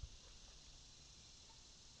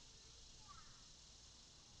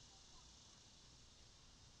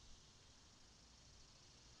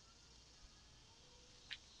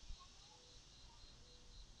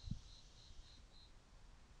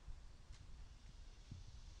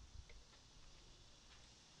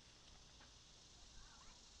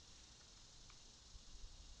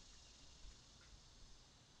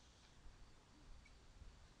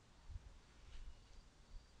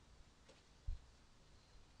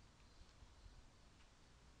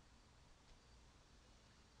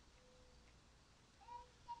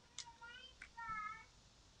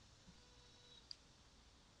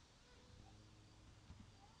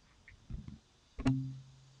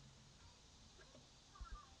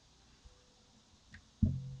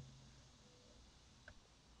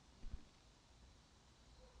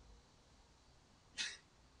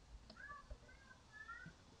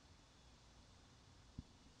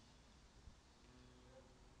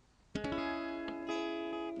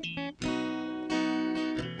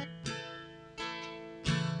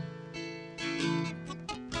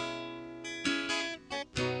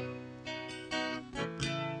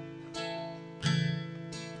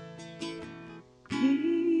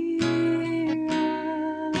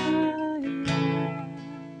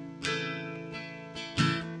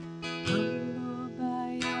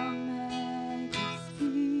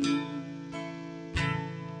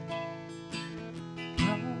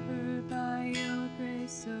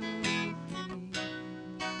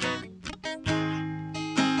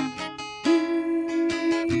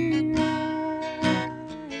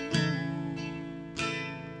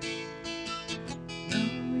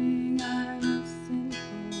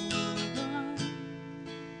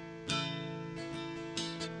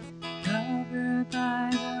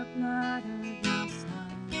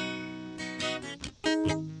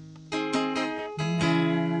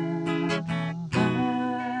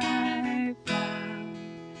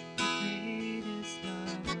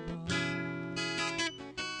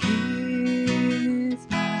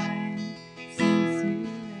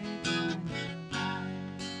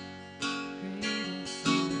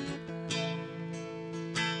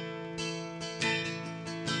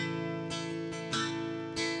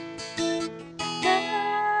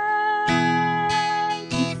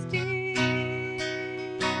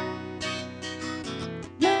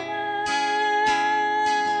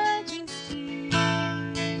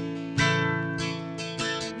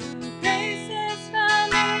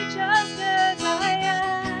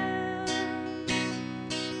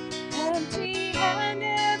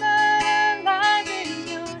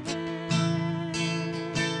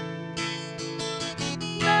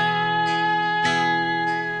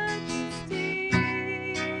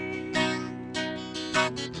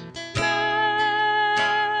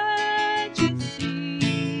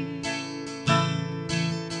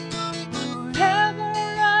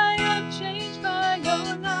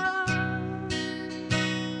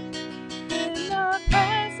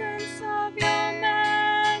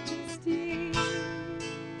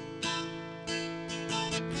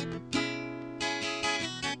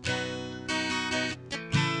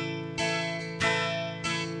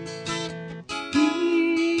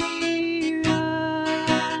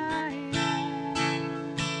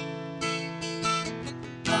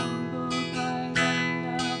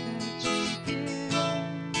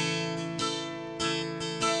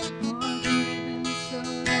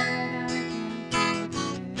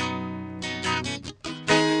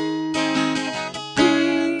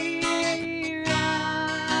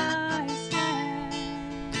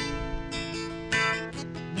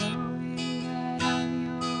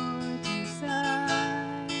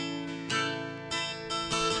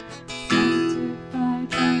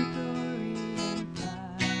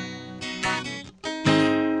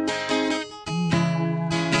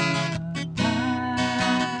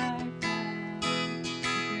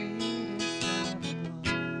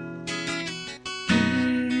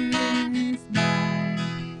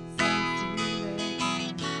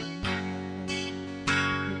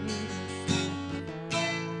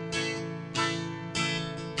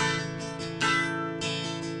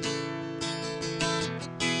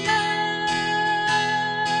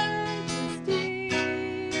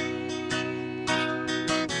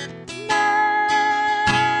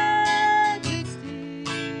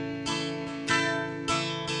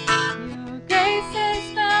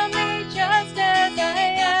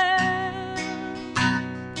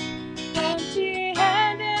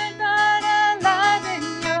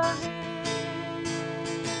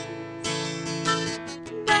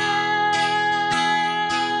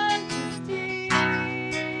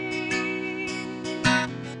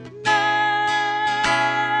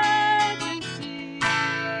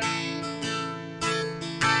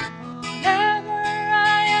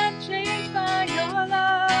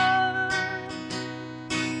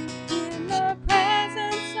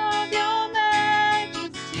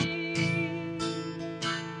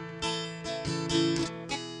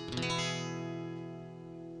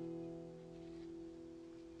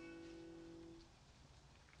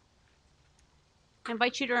 I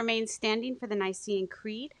invite you to remain standing for the Nicene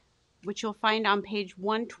Creed, which you'll find on page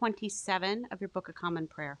 127 of your Book of Common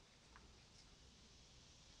Prayer.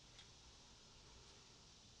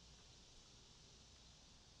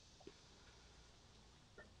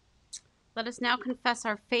 Let us now confess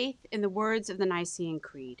our faith in the words of the Nicene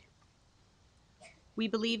Creed. We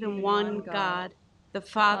believe in one God, the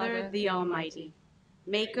Father, the Almighty,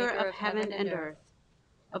 maker of heaven and earth,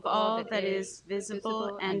 of all that is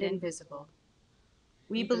visible and invisible.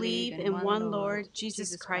 We believe in one Lord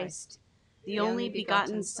Jesus Christ, the only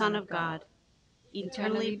begotten Son of God,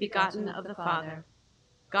 eternally begotten of the Father,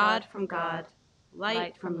 God from God,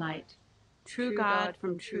 light from light, true God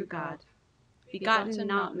from true God, begotten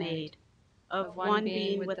not made, of one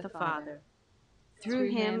being with the Father. Through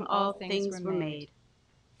him all things were made.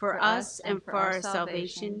 For us and for our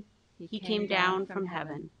salvation, he came down from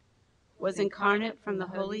heaven, was incarnate from the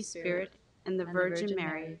Holy Spirit and the Virgin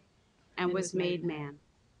Mary, and was made man.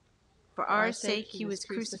 For our sake he was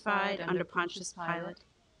crucified under Pontius Pilate.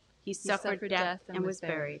 He suffered death and was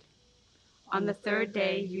buried. On the third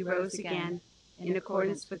day he rose again, in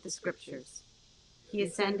accordance with the Scriptures. He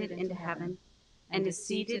ascended into heaven, and is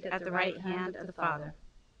seated at the right hand of the Father.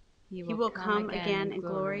 He will come again in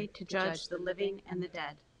glory to judge the living and the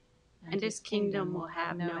dead, and his kingdom will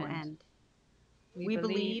have no end. We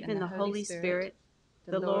believe in the Holy Spirit,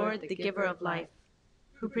 the Lord, the giver of life,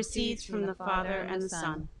 who proceeds from the Father and the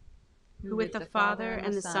Son, who with the Father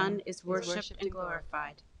and the Son is worshipped and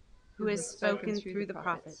glorified, who has spoken through the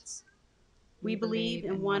prophets. We believe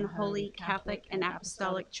in one holy Catholic and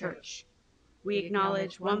Apostolic Church. We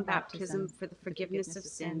acknowledge one baptism for the forgiveness of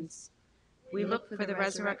sins. We look for the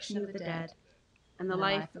resurrection of the dead and the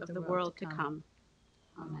life of the world to come.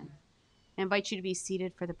 Amen. I invite you to be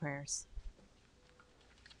seated for the prayers.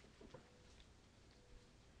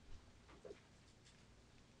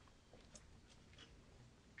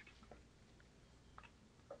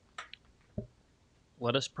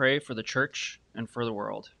 Let us pray for the Church and for the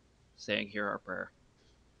world, saying here our prayer.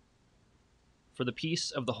 For the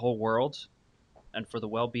peace of the whole world, and for the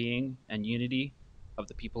well-being and unity of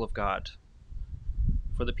the people of God.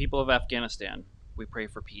 For the people of Afghanistan, we pray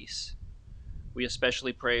for peace. We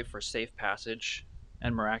especially pray for safe passage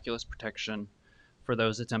and miraculous protection for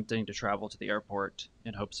those attempting to travel to the airport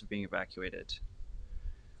in hopes of being evacuated.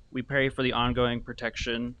 We pray for the ongoing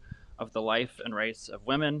protection of the life and rights of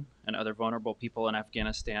women and other vulnerable people in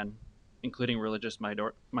Afghanistan, including religious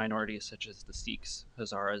minorities such as the Sikhs,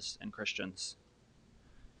 Hazaras, and Christians.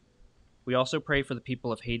 We also pray for the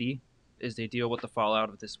people of Haiti as they deal with the fallout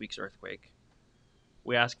of this week's earthquake.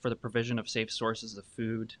 We ask for the provision of safe sources of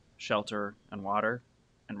food, shelter, and water,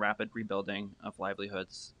 and rapid rebuilding of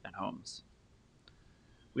livelihoods and homes.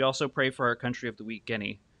 We also pray for our country of the week,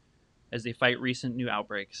 Guinea, as they fight recent new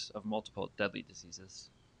outbreaks of multiple deadly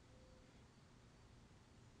diseases.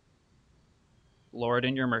 Lord,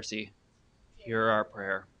 in your mercy, hear our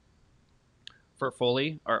prayer. For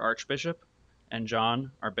Foley, our Archbishop, and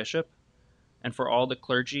John, our Bishop, and for all the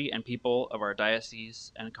clergy and people of our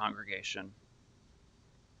diocese and congregation.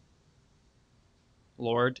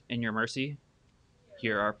 Lord, in your mercy,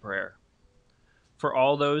 hear our prayer. For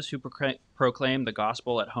all those who proclaim the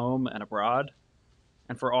gospel at home and abroad,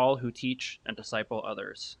 and for all who teach and disciple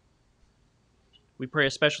others. We pray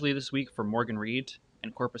especially this week for Morgan Reed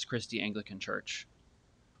and Corpus Christi Anglican Church.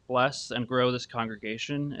 Bless and grow this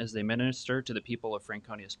congregation as they minister to the people of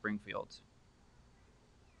Franconia Springfield.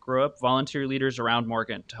 Grow up volunteer leaders around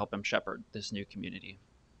Morgan to help him shepherd this new community.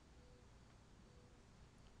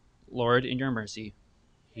 Lord, in your mercy,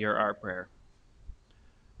 hear our prayer.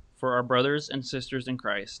 For our brothers and sisters in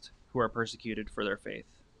Christ who are persecuted for their faith.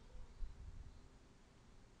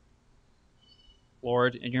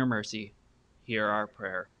 Lord, in your mercy, hear our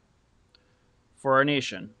prayer. For our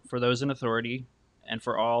nation, for those in authority, and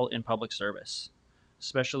for all in public service,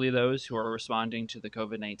 especially those who are responding to the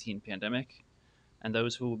COVID-19 pandemic, and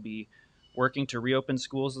those who will be working to reopen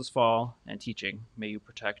schools this fall and teaching, may you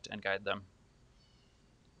protect and guide them.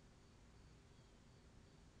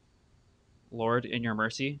 Lord, in your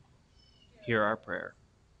mercy, hear our prayer.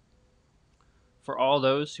 For all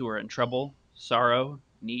those who are in trouble, sorrow,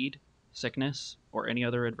 need, sickness, or any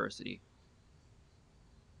other adversity.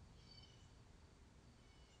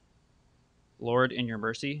 Lord, in your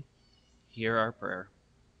mercy, hear our prayer.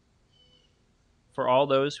 For all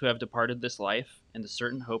those who have departed this life in the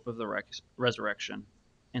certain hope of the resurrection,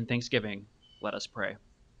 in thanksgiving, let us pray.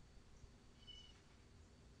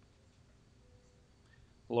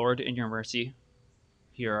 Lord, in your mercy,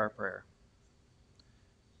 hear our prayer.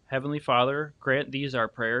 Heavenly Father, grant these our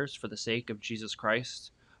prayers for the sake of Jesus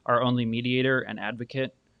Christ, our only mediator and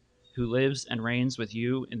advocate, who lives and reigns with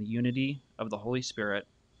you in the unity of the Holy Spirit,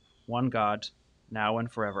 one God, now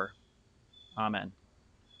and forever. Amen.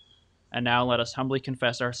 And now let us humbly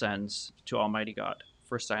confess our sins to Almighty God,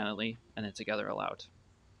 first silently and then together aloud.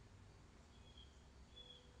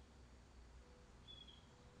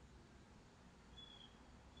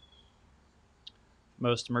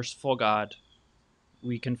 Most merciful God,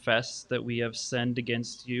 we confess that we have sinned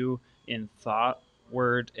against you in thought,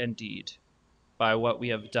 word, and deed, by what we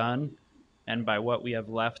have done and by what we have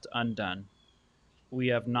left undone. We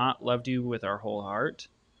have not loved you with our whole heart.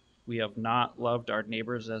 We have not loved our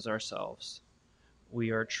neighbors as ourselves. We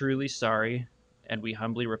are truly sorry, and we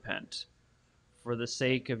humbly repent. For the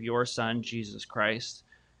sake of your Son, Jesus Christ,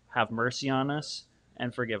 have mercy on us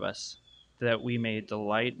and forgive us, that we may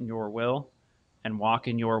delight in your will and walk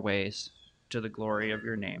in your ways, to the glory of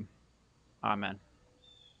your name. Amen.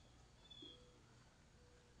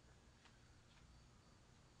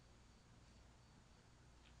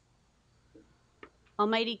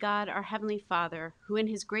 Almighty God, our Heavenly Father, who in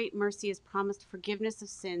his great mercy has promised forgiveness of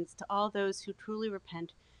sins to all those who truly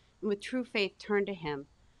repent and with true faith turn to him,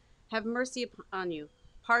 have mercy upon you,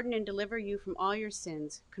 pardon and deliver you from all your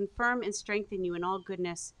sins, confirm and strengthen you in all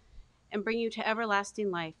goodness, and bring you to everlasting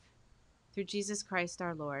life, through Jesus Christ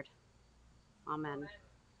our Lord. Amen.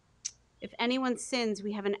 If anyone sins,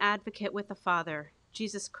 we have an advocate with the Father,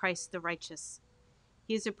 Jesus Christ the righteous.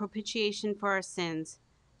 He is a propitiation for our sins,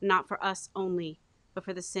 not for us only, but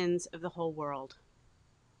for the sins of the whole world.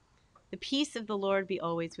 The peace of the Lord be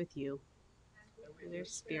always with you. And their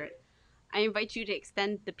spirit. I invite you to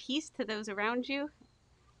extend the peace to those around you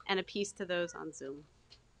and a peace to those on Zoom.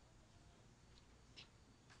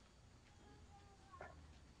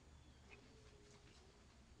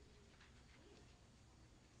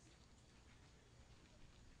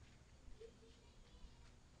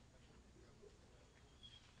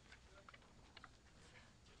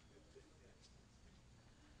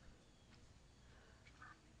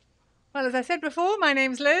 Well, as I said before, my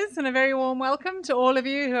name's Liz, and a very warm welcome to all of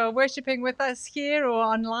you who are worshipping with us here or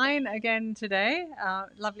online again today.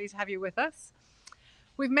 Lovely to have you with us.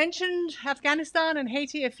 We've mentioned Afghanistan and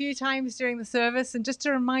Haiti a few times during the service, and just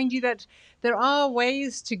to remind you that there are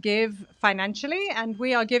ways to give financially, and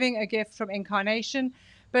we are giving a gift from Incarnation,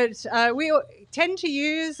 but we tend to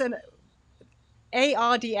use an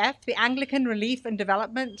ARDF, the Anglican Relief and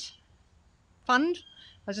Development Fund.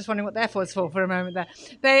 I was just wondering what their was for a moment there.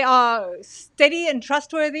 They are steady and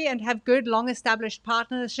trustworthy and have good, long-established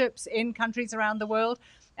partnerships in countries around the world.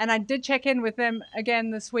 And I did check in with them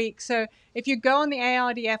again this week. So if you go on the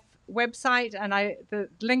ARDF website, and the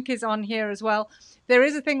link is on here as well, there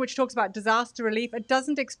is a thing which talks about disaster relief. It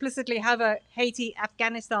doesn't explicitly have a Haiti,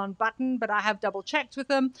 Afghanistan button, but I have double checked with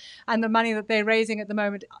them, and the money that they're raising at the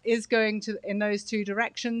moment is going to in those two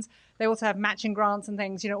directions. They also have matching grants and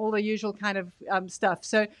things, all the usual kind of stuff.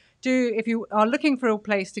 So if you are looking for a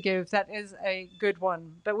place to give, that is a good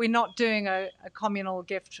one. But we're not doing a communal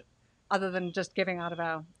gift other than just giving out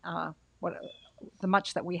of the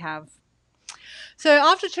much that we have. So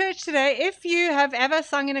after church today, if you have ever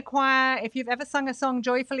sung in a choir, if you've ever sung a song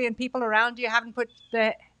joyfully and people around you haven't put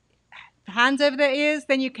their hands over their ears,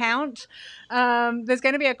 then you count. There's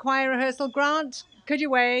going to be a choir rehearsal. Grant, could you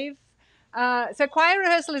wave? So choir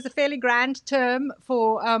rehearsal is a fairly grand term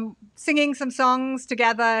for singing some songs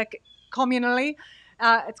together communally.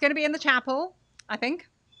 It's going to be in the chapel, I think.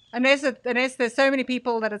 Unless there's so many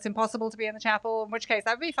people that it's impossible to be in the chapel, in which case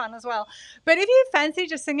that would be fun as well. But if you fancy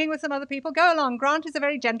just singing with some other people, go along. Grant is a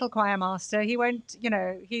very gentle choir master. He won't,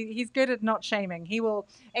 he's good at not shaming. He will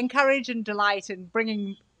encourage and delight in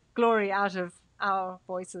bringing glory out of our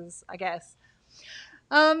voices, I guess.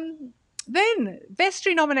 Then,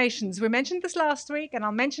 vestry nominations. We mentioned this last week, and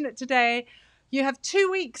I'll mention it today. You have 2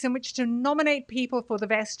 weeks in which to nominate people for the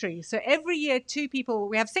vestry. So every year,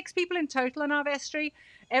 we have 6 people in total in our vestry.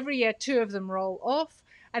 Every year, 2 of them roll off.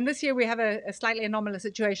 And this year we have a slightly anomalous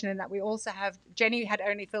situation in that we also have, Jenny had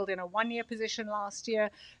only filled in a 1-year position last year.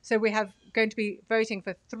 So we have going to be voting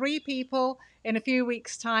for 3 people in a few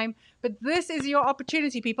weeks' time. But this is your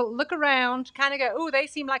opportunity, people. Look around, kind of go, oh, they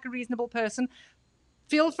seem like a reasonable person.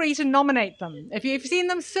 Feel free to nominate them. If you've seen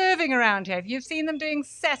them serving around here, if you've seen them doing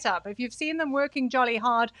setup, if you've seen them working jolly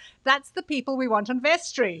hard, that's the people we want on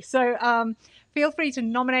vestry. So feel free to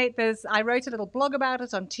nominate. I wrote a little blog about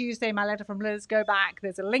it on Tuesday, my letter from Liz. Go back.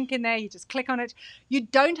 There's a link in there. You just click on it. You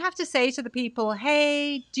don't have to say to the people,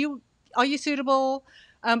 hey, are you suitable?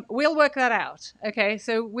 We'll work that out. Okay,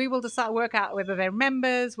 so we will work out whether they're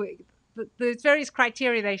members. There's various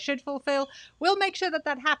criteria they should fulfill. We'll make sure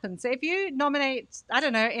that happens. So if you nominate, I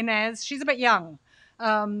don't know, Inez, she's a bit young.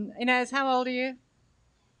 Inez, how old are you?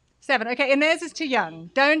 7. Okay, Inez is too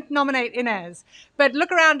young. Don't nominate Inez. But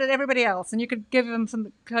look around at everybody else and you could give them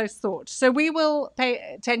some close thought. So we will pay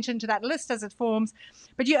attention to that list as it forms.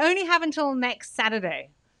 But you only have until next Saturday.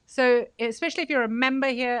 So especially if you're a member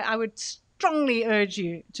here, I would strongly urge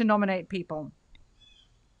you to nominate people.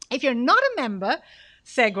 If you're not a member,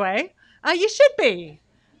 segue, you should be.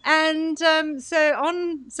 And so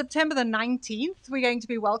on September the 19th, we're going to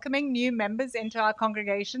be welcoming new members into our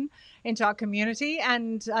congregation, into our community.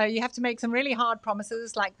 And you have to make some really hard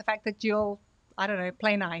promises, like the fact that you'll, I don't know,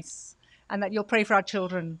 play nice and that you'll pray for our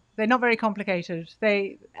children. They're not very complicated.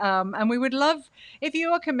 And we would love if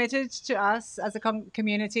you are committed to us as a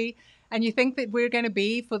community and you think that we're going to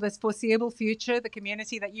be for this foreseeable future, the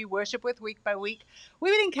community that you worship with week by week,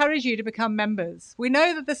 we would encourage you to become members. We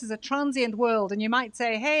know that this is a transient world, and you might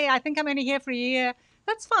say, hey, I think I'm only here for a year.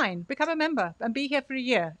 That's fine. Become a member and be here for a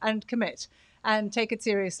year and commit and take it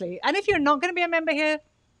seriously. And if you're not going to be a member here,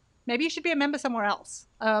 maybe you should be a member somewhere else.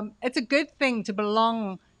 It's a good thing to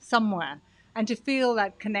belong somewhere and to feel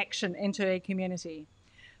that connection into a community.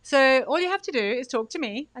 So all you have to do is talk to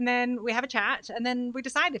me, and then we have a chat, and then we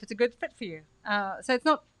decide if it's a good fit for you. So it's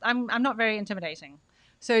not. I'm not very intimidating.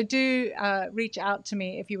 So do reach out to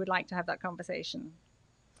me if you would like to have that conversation.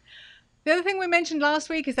 The other thing we mentioned last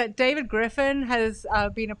week is that David Griffin has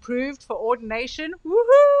been approved for ordination.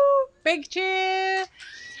 Woohoo! Big cheer!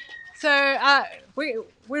 So we're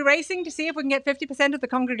racing to see if we can get 50% of the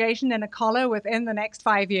congregation in a collar within the next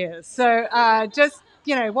 5 years. So just,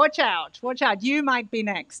 watch out. You might be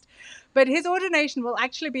next. But his ordination will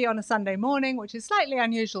actually be on a Sunday morning, which is slightly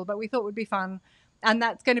unusual, but we thought would be fun. And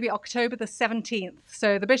that's going to be October the 17th.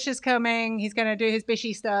 So the Bish is coming. He's going to do his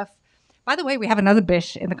Bishy stuff. By the way, we have another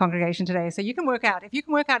Bish in the congregation today. So you can work out. If you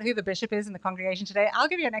can work out who the bishop is in the congregation today, I'll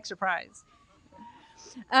give you an extra prize.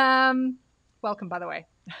 Welcome, by the way.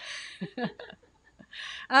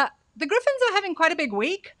 The Griffins are having quite a big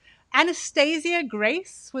week. Anastasia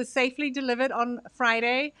Grace was safely delivered on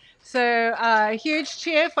Friday. So huge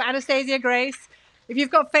cheer for Anastasia Grace. If you've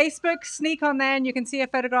got Facebook, sneak on there and you can see a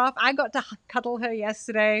photograph. I got to cuddle her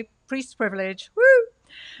yesterday. Priest privilege. Woo!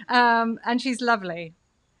 And she's lovely.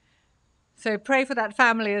 So pray for that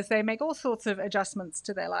family as they make all sorts of adjustments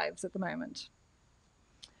to their lives at the moment.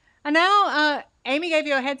 And now, Amy gave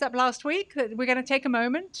you a heads up last week that we're going to take a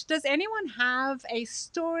moment. Does anyone have a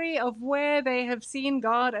story of where they have seen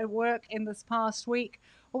God at work in this past week,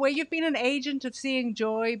 or where you've been an agent of seeing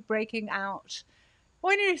joy breaking out,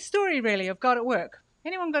 or any story really of God at work?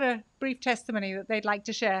 Anyone got a brief testimony that they'd like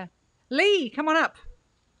to share? Lee, come on up.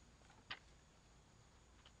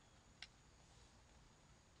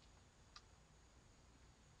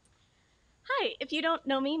 Hi, if you don't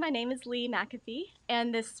know me, my name is Lee McAfee,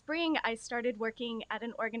 and this spring I started working at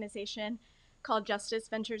an organization called Justice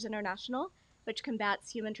Ventures International, which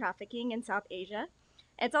combats human trafficking in South Asia.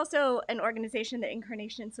 It's also an organization that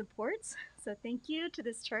Incarnation supports, so thank you to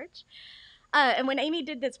this church. And when Amy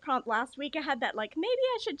did this prompt last week, I had that maybe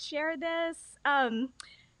I should share this, and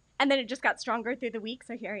then it just got stronger through the week,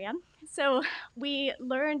 so here I am. So we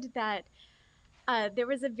learned that there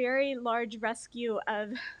was a very large rescue of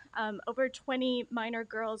over 20 minor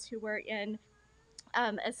girls who were in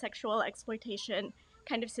a sexual exploitation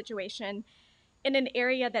kind of situation in an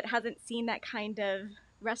area that hasn't seen that kind of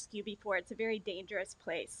rescue before. It's a very dangerous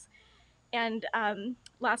place. And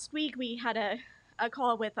last week we had a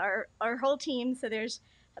call with our whole team. So there's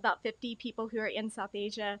about 50 people who are in South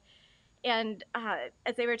Asia. And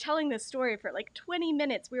as they were telling this story for 20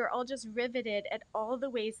 minutes, we were all just riveted at all the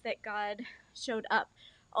ways that God showed up,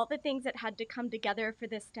 all the things that had to come together for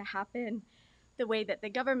this to happen, the way that the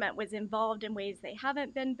government was involved in ways they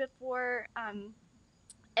haven't been before.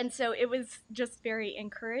 And so it was just very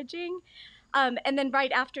encouraging. And then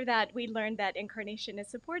right after that, we learned that Incarnation is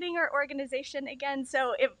supporting our organization again.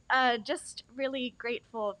 So it just really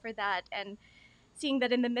grateful for that, and seeing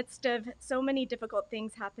that in the midst of so many difficult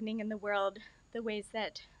things happening in the world, the ways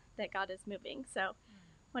that God is moving. So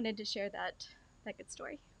wanted to share that good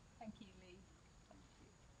story. Thank you, Lee. Thank you.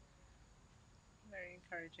 Very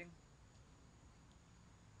encouraging.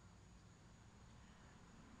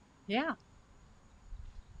 Yeah.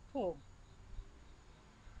 Cool.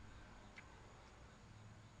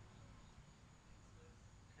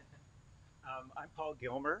 I'm Paul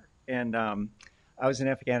Gilmer, and I was in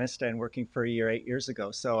Afghanistan working for a year 8 years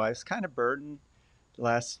ago, so I was kind of burdened the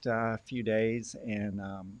last few days, and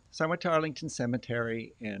so I went to Arlington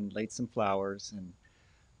Cemetery and laid some flowers and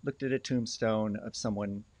looked at a tombstone of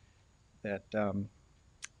someone that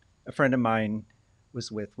a friend of mine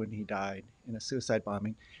was with when he died in a suicide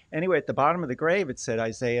bombing. Anyway, at the bottom of the grave it said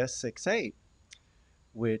Isaiah 6:8,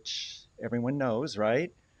 which everyone knows,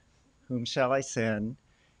 right? Whom shall I send?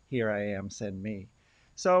 Here I am, send me.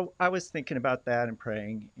 So I was thinking about that and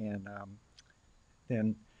praying, and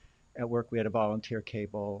then at work we had a volunteer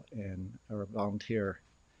cable and or a volunteer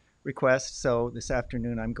request. So this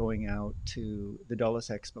afternoon I'm going out to the Dulles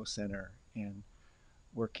Expo Center and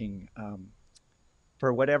working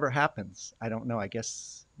for whatever happens. I don't know. I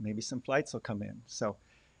guess maybe some flights will come in. So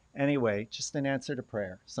anyway, just an answer to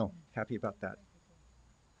prayer. So happy about that.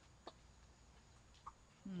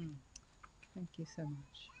 Thank you so much.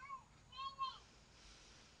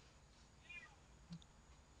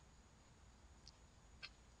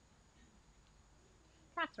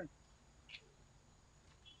 Catherine.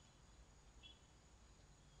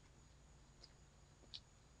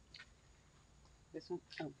 This one?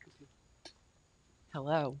 Oh, okay.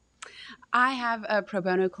 Hello. I have a pro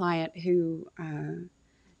bono client who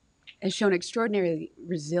has shown extraordinary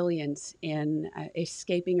resilience in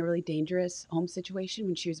escaping a really dangerous home situation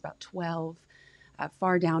when she was about 12,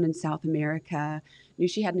 far down in South America. Knew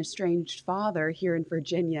she had an estranged father here in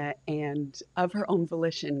Virginia, and of her own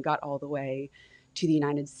volition got all the way to the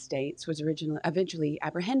United States. Was eventually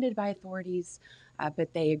apprehended by authorities,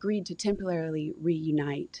 but they agreed to temporarily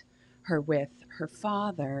reunite her with her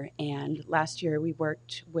father. And last year we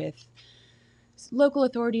worked with local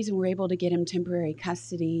authorities and were able to get him temporary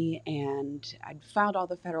custody. And I'd filed all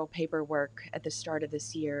the federal paperwork at the start of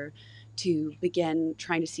this year to begin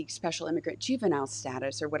trying to seek special immigrant juvenile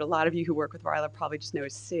status, or what a lot of you who work with Ryla probably just know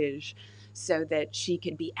as SIJ, so that she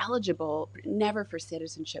could be eligible, never for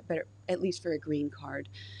citizenship, but at least for a green card.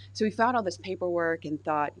 So we filed all this paperwork and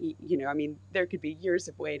thought, there could be years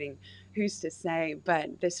of waiting, who's to say?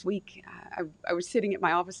 But this week, I was sitting at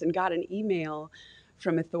my office and got an email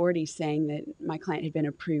from authorities saying that my client had been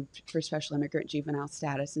approved for special immigrant juvenile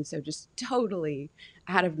status. And so just totally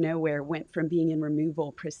out of nowhere went from being in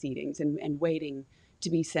removal proceedings and waiting to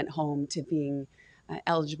be sent home to being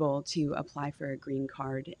eligible to apply for a green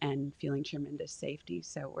card and feeling tremendous safety.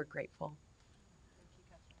 So we're grateful.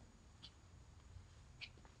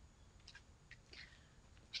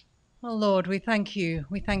 Well, Lord, we thank you.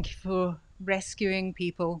 We thank you for rescuing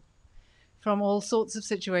people from all sorts of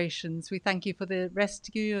situations. We thank you for the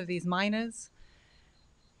rescue of these miners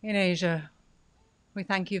in Asia. We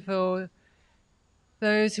thank you for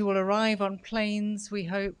those who will arrive on planes, we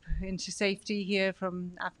hope, into safety here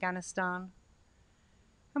from Afghanistan.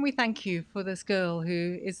 And we thank you for this girl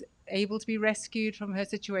who is able to be rescued from her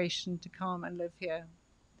situation to come and live here.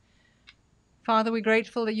 Father, we're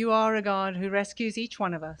grateful that you are a God who rescues each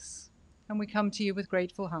one of us, and we come to you with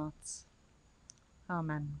grateful hearts.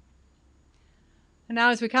 Amen. And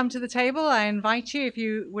now as we come to the table, I invite you, if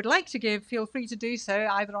you would like to give, feel free to do so,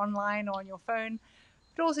 either online or on your phone,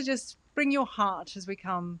 but also just bring your heart as we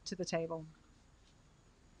come to the table.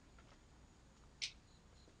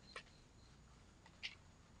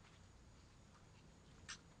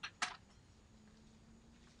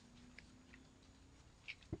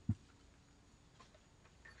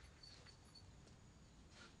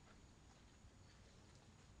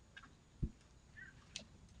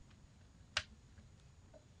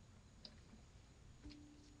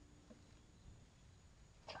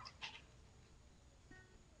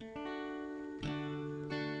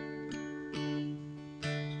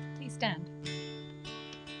 Please stand.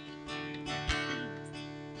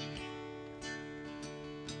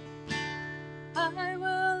 I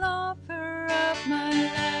will offer up my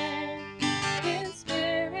life in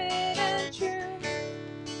spirit and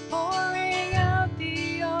truth, pouring out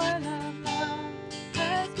the oil of love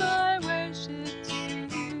as my worship to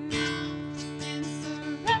you. In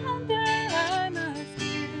surrender I must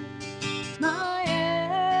give my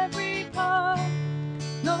every part.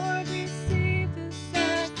 Lord, receive the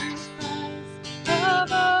sacrifice.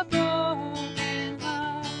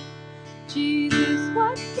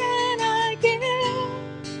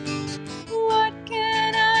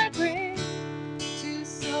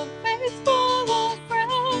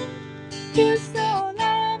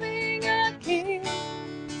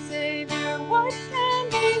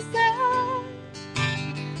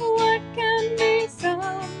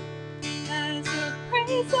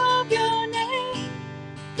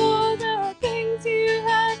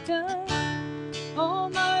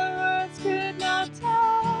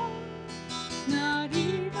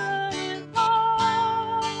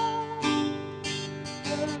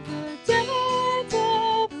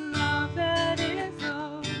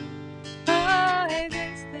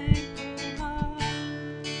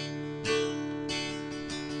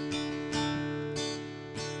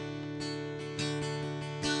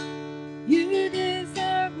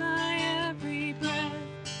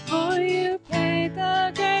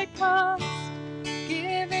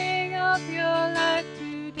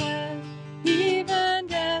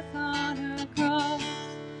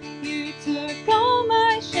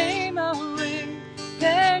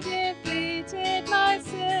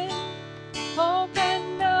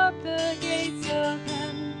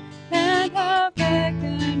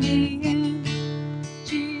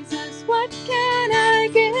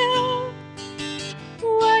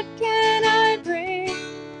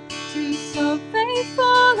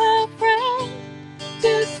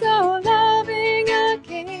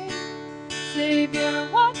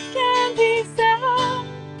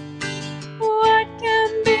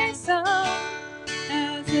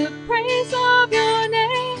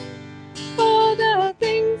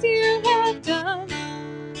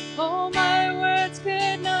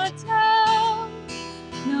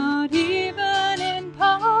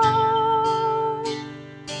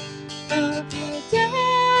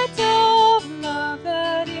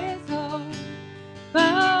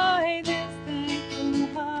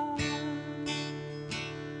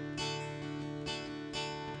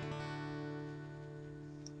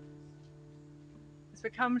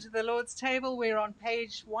 we come to the Lord's table, we're on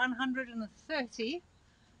page 130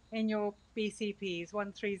 in your BCPs,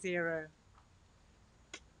 130.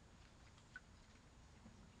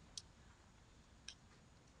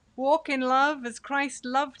 Walk in love as Christ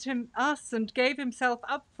loved us and gave himself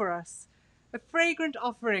up for us, a fragrant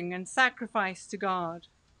offering and sacrifice to God.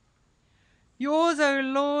 Yours, O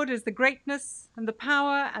Lord, is the greatness and the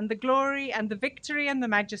power and the glory and the victory and the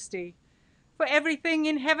majesty. For everything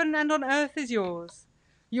in heaven and on earth is yours.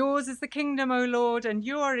 Yours is the kingdom, O Lord, and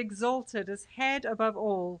you are exalted as head above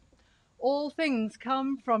all. All things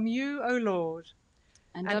come from you, O Lord,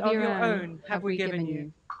 And of your own have we given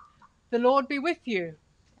you. The Lord be with you,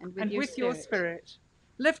 and with your spirit.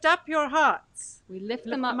 Lift up your hearts. We lift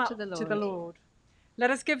them up to the Lord.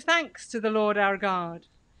 Let us give thanks to the Lord our God.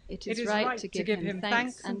 It is right to give him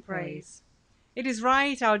thanks and praise. It is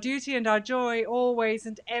right, our duty and our joy, always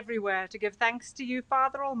and everywhere, to give thanks to you,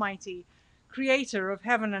 Father Almighty, Creator of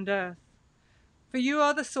heaven and earth. For you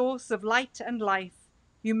are the source of light and life.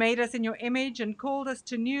 You made us in your image and called us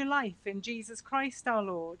to new life in Jesus Christ our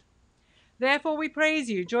Lord. Therefore we praise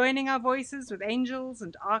you, joining our voices with angels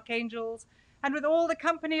and archangels, and with all the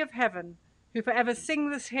company of heaven, who forever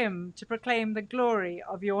sing this hymn to proclaim the glory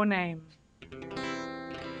of your name.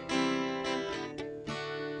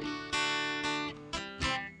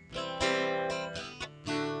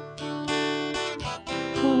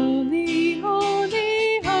 Holy,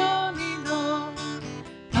 holy, holy Lord,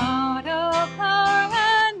 God of power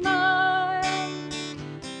and might,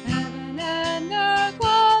 heaven and earth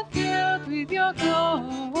are filled with your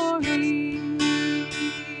glory.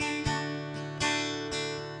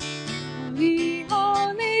 Holy,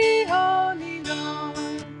 holy, holy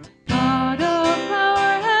Lord, God of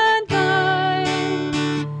power and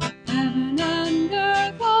might, heaven and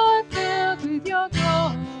earth are filled with your glory.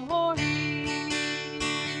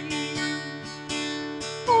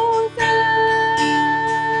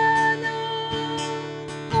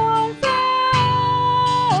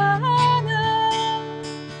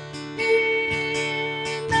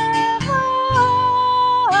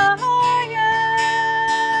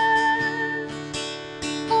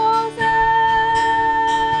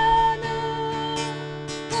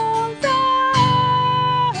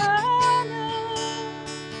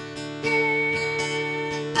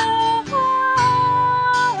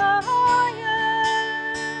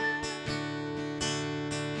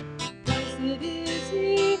 Blessed is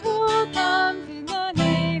he who comes in the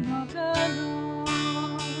name of the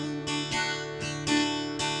Lord.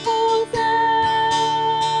 Hosanna,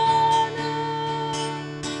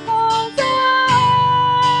 Hosanna,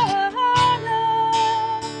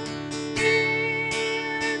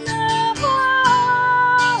 in the highest.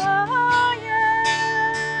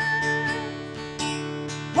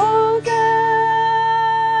 Hosanna,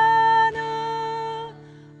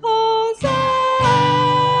 Hosanna,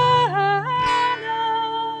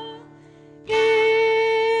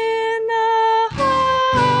 in the highest.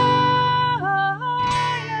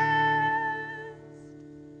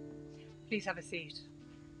 Please have a seat.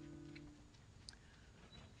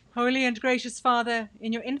 Holy and gracious Father,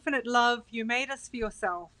 in your infinite love, you made us for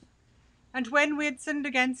yourself. And when we had sinned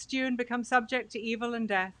against you and become subject to evil and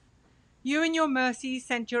death, you in your mercy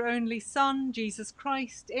sent your only Son, Jesus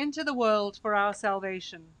Christ, into the world for our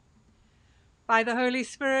salvation. By the Holy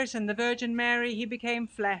Spirit and the Virgin Mary, he became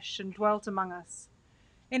flesh and dwelt among us.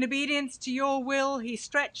 In obedience to your will, he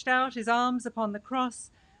stretched out his arms upon the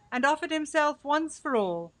cross and offered himself once for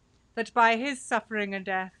all, that by his suffering and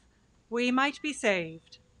death we might be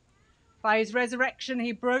saved. By his resurrection,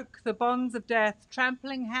 he broke the bonds of death,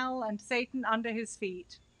 trampling hell and Satan under his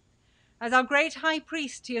feet. As our great high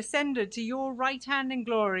priest, he ascended to your right hand in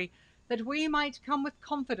glory, that we might come with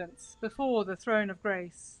confidence before the throne of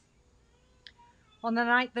grace. On the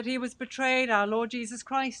night that he was betrayed, our Lord Jesus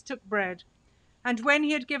Christ took bread, and when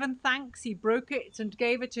he had given thanks, he broke it and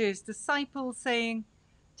gave it to his disciples, saying,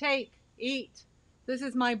 "Take, eat, this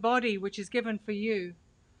is my body which is given for you.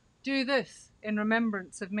 Do this in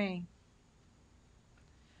remembrance of me."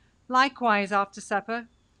 Likewise, after supper,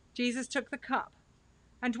 Jesus took the cup,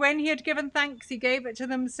 and when he had given thanks, he gave it to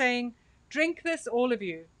them, saying, "Drink this, all of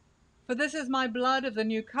you, for this is my blood of the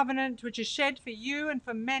new covenant, which is shed for you and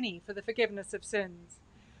for many for the forgiveness of sins.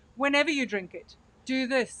 Whenever you drink it, do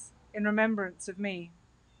this in remembrance of me."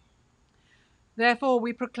 Therefore,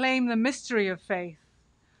 we proclaim the mystery of faith.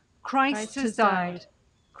 Christ has died.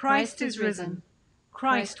 Christ is risen.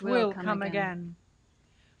 Christ will come again.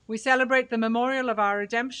 We celebrate the memorial of our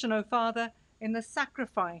redemption, O Father, in the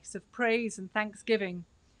sacrifice of praise and thanksgiving,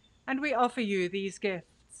 and we offer you these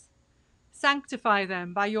gifts. Sanctify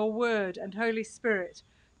them by your word and Holy Spirit,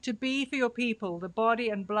 to be for your people the body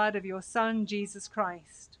and blood of your Son, Jesus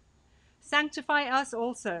Christ. Sanctify us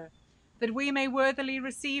also, that we may worthily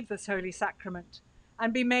receive this holy sacrament,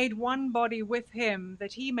 and be made one body with him,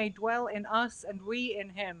 that he may dwell in us and we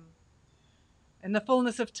in him. In the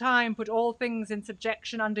fullness of time, put all things in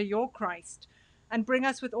subjection under your Christ, and bring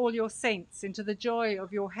us with all your saints into the joy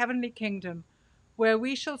of your heavenly kingdom, where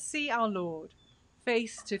we shall see our Lord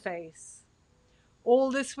face to face.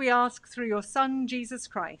 All this we ask through your Son, Jesus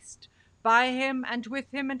Christ, by him and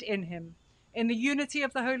with him and in him, in the unity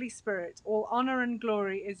of the Holy Spirit. All honor and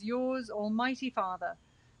glory is yours, Almighty Father,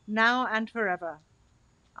 now and forever.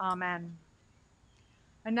 Amen.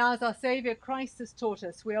 And now, as our Saviour Christ has taught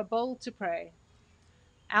us, we are bold to pray.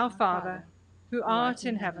 Our Father, who art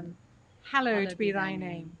in heaven, hallowed be thy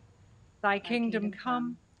name. Thy kingdom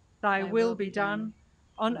come, thy will be done,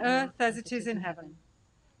 on earth as it is in heaven.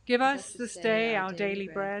 Give us this day our daily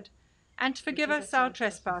bread, and forgive us our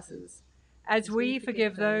trespasses, as we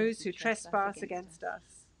forgive those who trespass against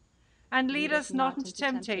us. And lead us not into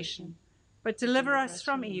temptation, but deliver us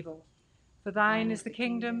from evil. For thine is the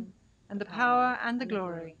kingdom, and the power, and the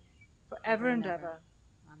glory, for ever and ever.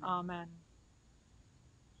 Amen.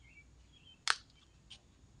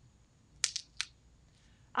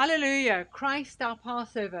 Alleluia! Christ our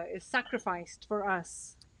Passover is sacrificed for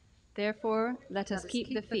us. Therefore, let us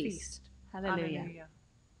keep the feast. Hallelujah. Alleluia.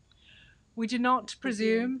 We do not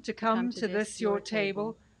presume to come to this your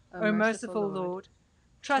table, O merciful Lord,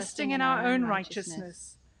 trusting in our own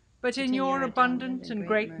righteousness, but in your abundant and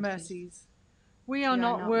great mercies. We are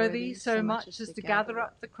not worthy so much as to gather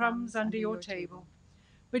up the crumbs under your table,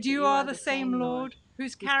 but you are the same Lord,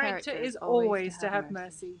 whose character is always to have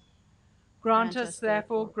mercy. Grant us,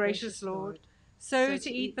 therefore, gracious Lord, so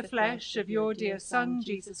to eat the flesh of your dear Son,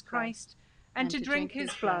 Jesus Christ, and to drink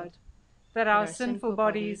his blood, that our sinful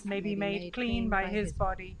bodies may be made clean by his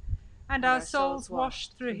body, and our souls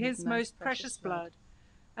washed through his most precious blood,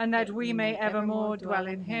 and that we may evermore dwell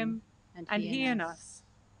in him, and he in us.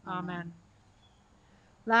 Amen.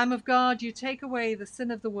 Lamb of God, you take away the sin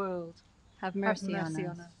of the world. Have mercy on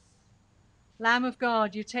us. Lamb of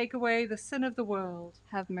God, you take away the sin of the world.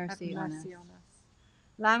 Have mercy on us.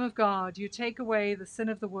 Lamb of God, you take away the sin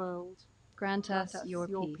of the world. Grant us your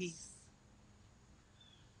peace.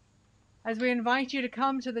 As we invite you to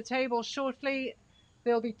come to the table shortly,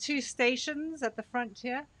 there'll be 2 stations at the front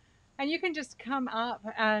here, and you can just come up,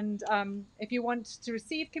 and if you want to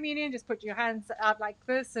receive communion, just put your hands out like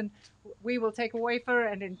this, and we will take a wafer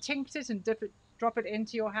and intinct it and drop it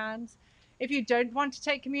into your hands. If you don't want to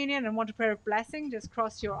take communion and want a prayer of blessing, just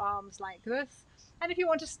cross your arms like this. And if you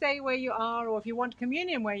want to stay where you are, or if you want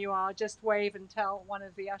communion where you are, just wave and tell one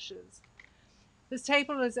of the ushers. This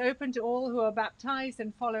table is open to all who are baptized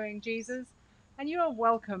and following Jesus, and you are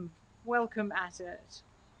welcome at it.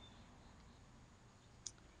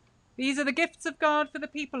 These are the gifts of God for the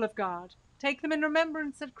people of God. Take them in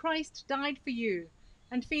remembrance that Christ died for you,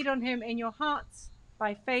 and feed on him in your hearts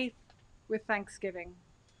by faith with thanksgiving.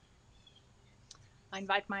 I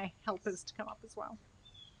invite my helpers to come up as well.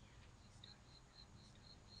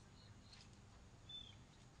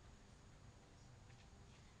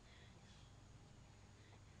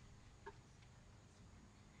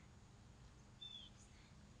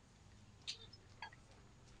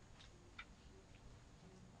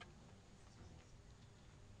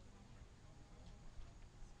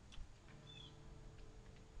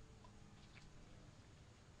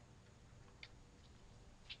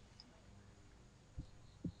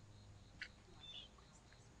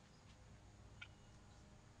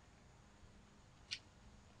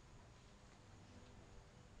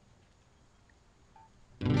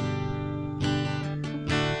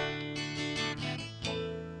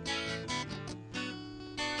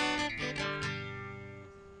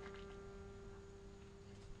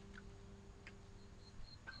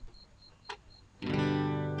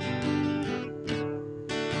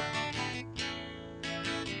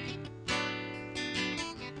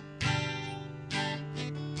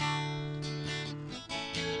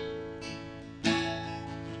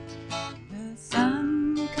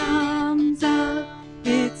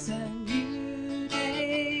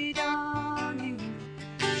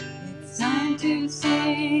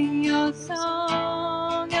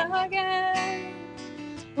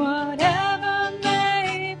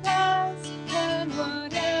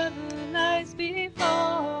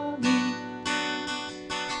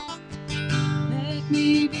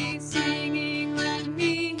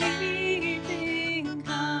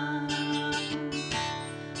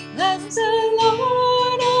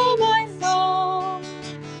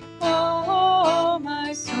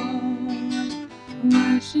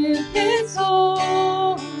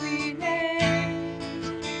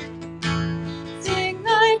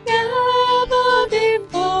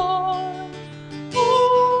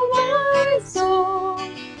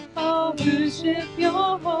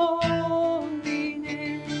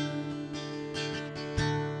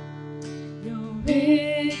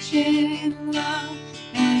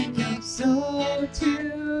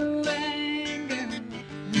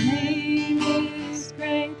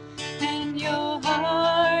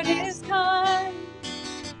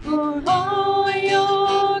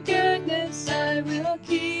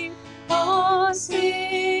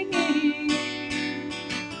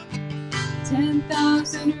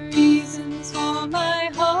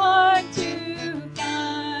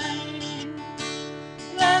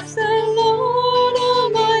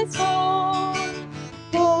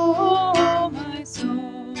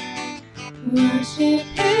 Worship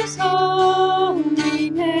His holy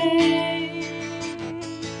name.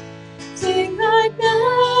 Sing like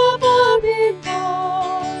never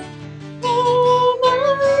before. Oh,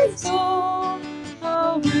 my soul,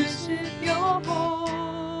 I'll worship Your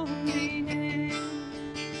holy name.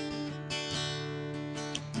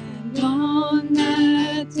 And on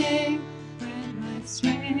that day when my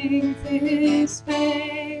strength is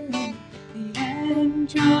failing, the end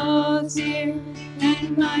draws near,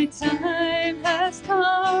 and my time has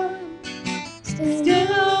come.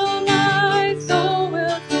 Still my soul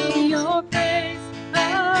will sing Your praise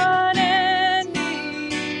unending.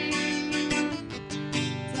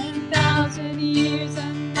 10,000 years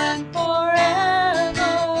and then forevermore.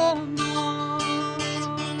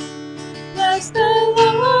 Bless the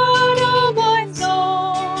Lord, oh my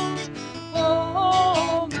soul,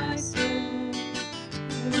 oh my soul.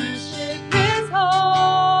 Worship His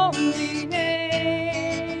holy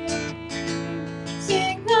name.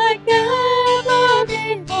 Sing like never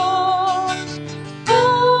before.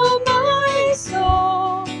 Oh my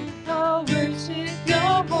soul, I'll worship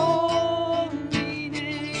Your holy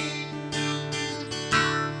name.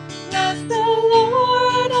 Bless the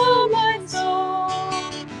Lord, oh my soul,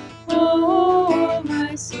 oh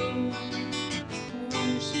my soul.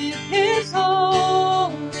 Worship His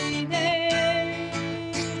holy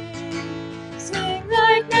name. Sing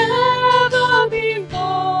like never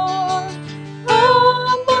before.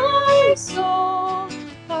 Oh my soul,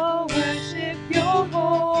 I'll worship Your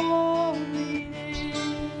holy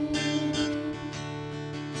name.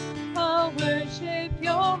 I'll worship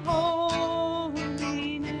Your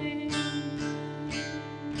holy name.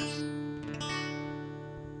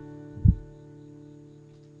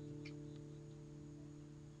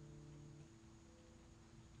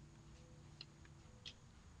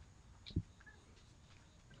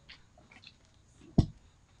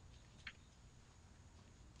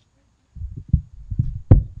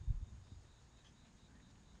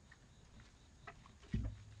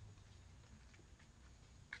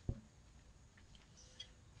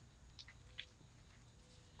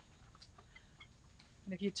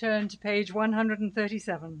 And if you turn to page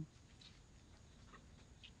 137,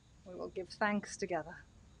 we will give thanks together.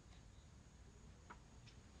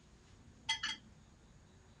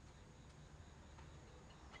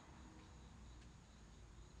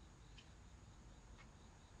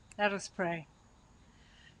 Let us pray.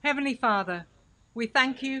 Heavenly Father, we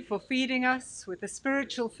thank You for feeding us with the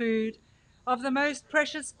spiritual food of the most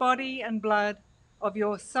precious body and blood of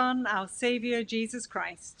Your Son, our Saviour, Jesus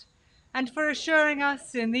Christ, and for assuring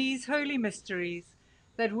us in these holy mysteries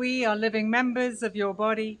that we are living members of Your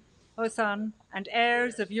body, O Son, and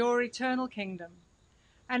heirs of Your eternal kingdom.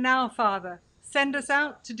 And now, Father, send us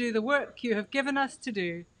out to do the work You have given us to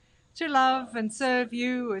do, to love and serve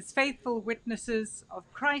You as faithful witnesses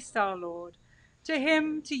of Christ our Lord. To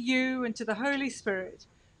Him, to You, and to the Holy Spirit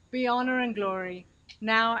be honor and glory,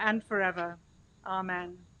 now and forever.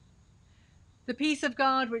 Amen. The peace of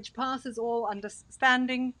God, which passes all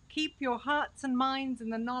understanding, keep your hearts and minds in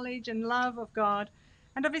the knowledge and love of God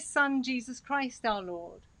and of His Son, Jesus Christ our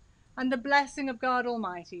Lord. And the blessing of God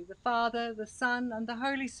Almighty, the Father, the Son, and the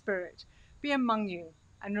Holy Spirit be among you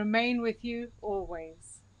and remain with you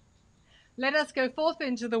always. Let us go forth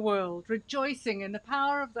into the world, rejoicing in the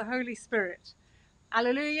power of the Holy Spirit.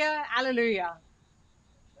 Alleluia, alleluia.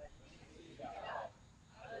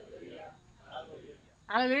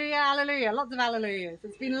 Alleluia, alleluia. Lots of alleluias.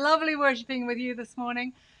 It's been lovely worshiping with you this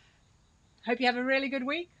morning. Hope you have a really good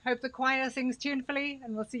week. Hope the choir sings tunefully,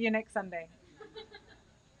 and we'll see you next Sunday.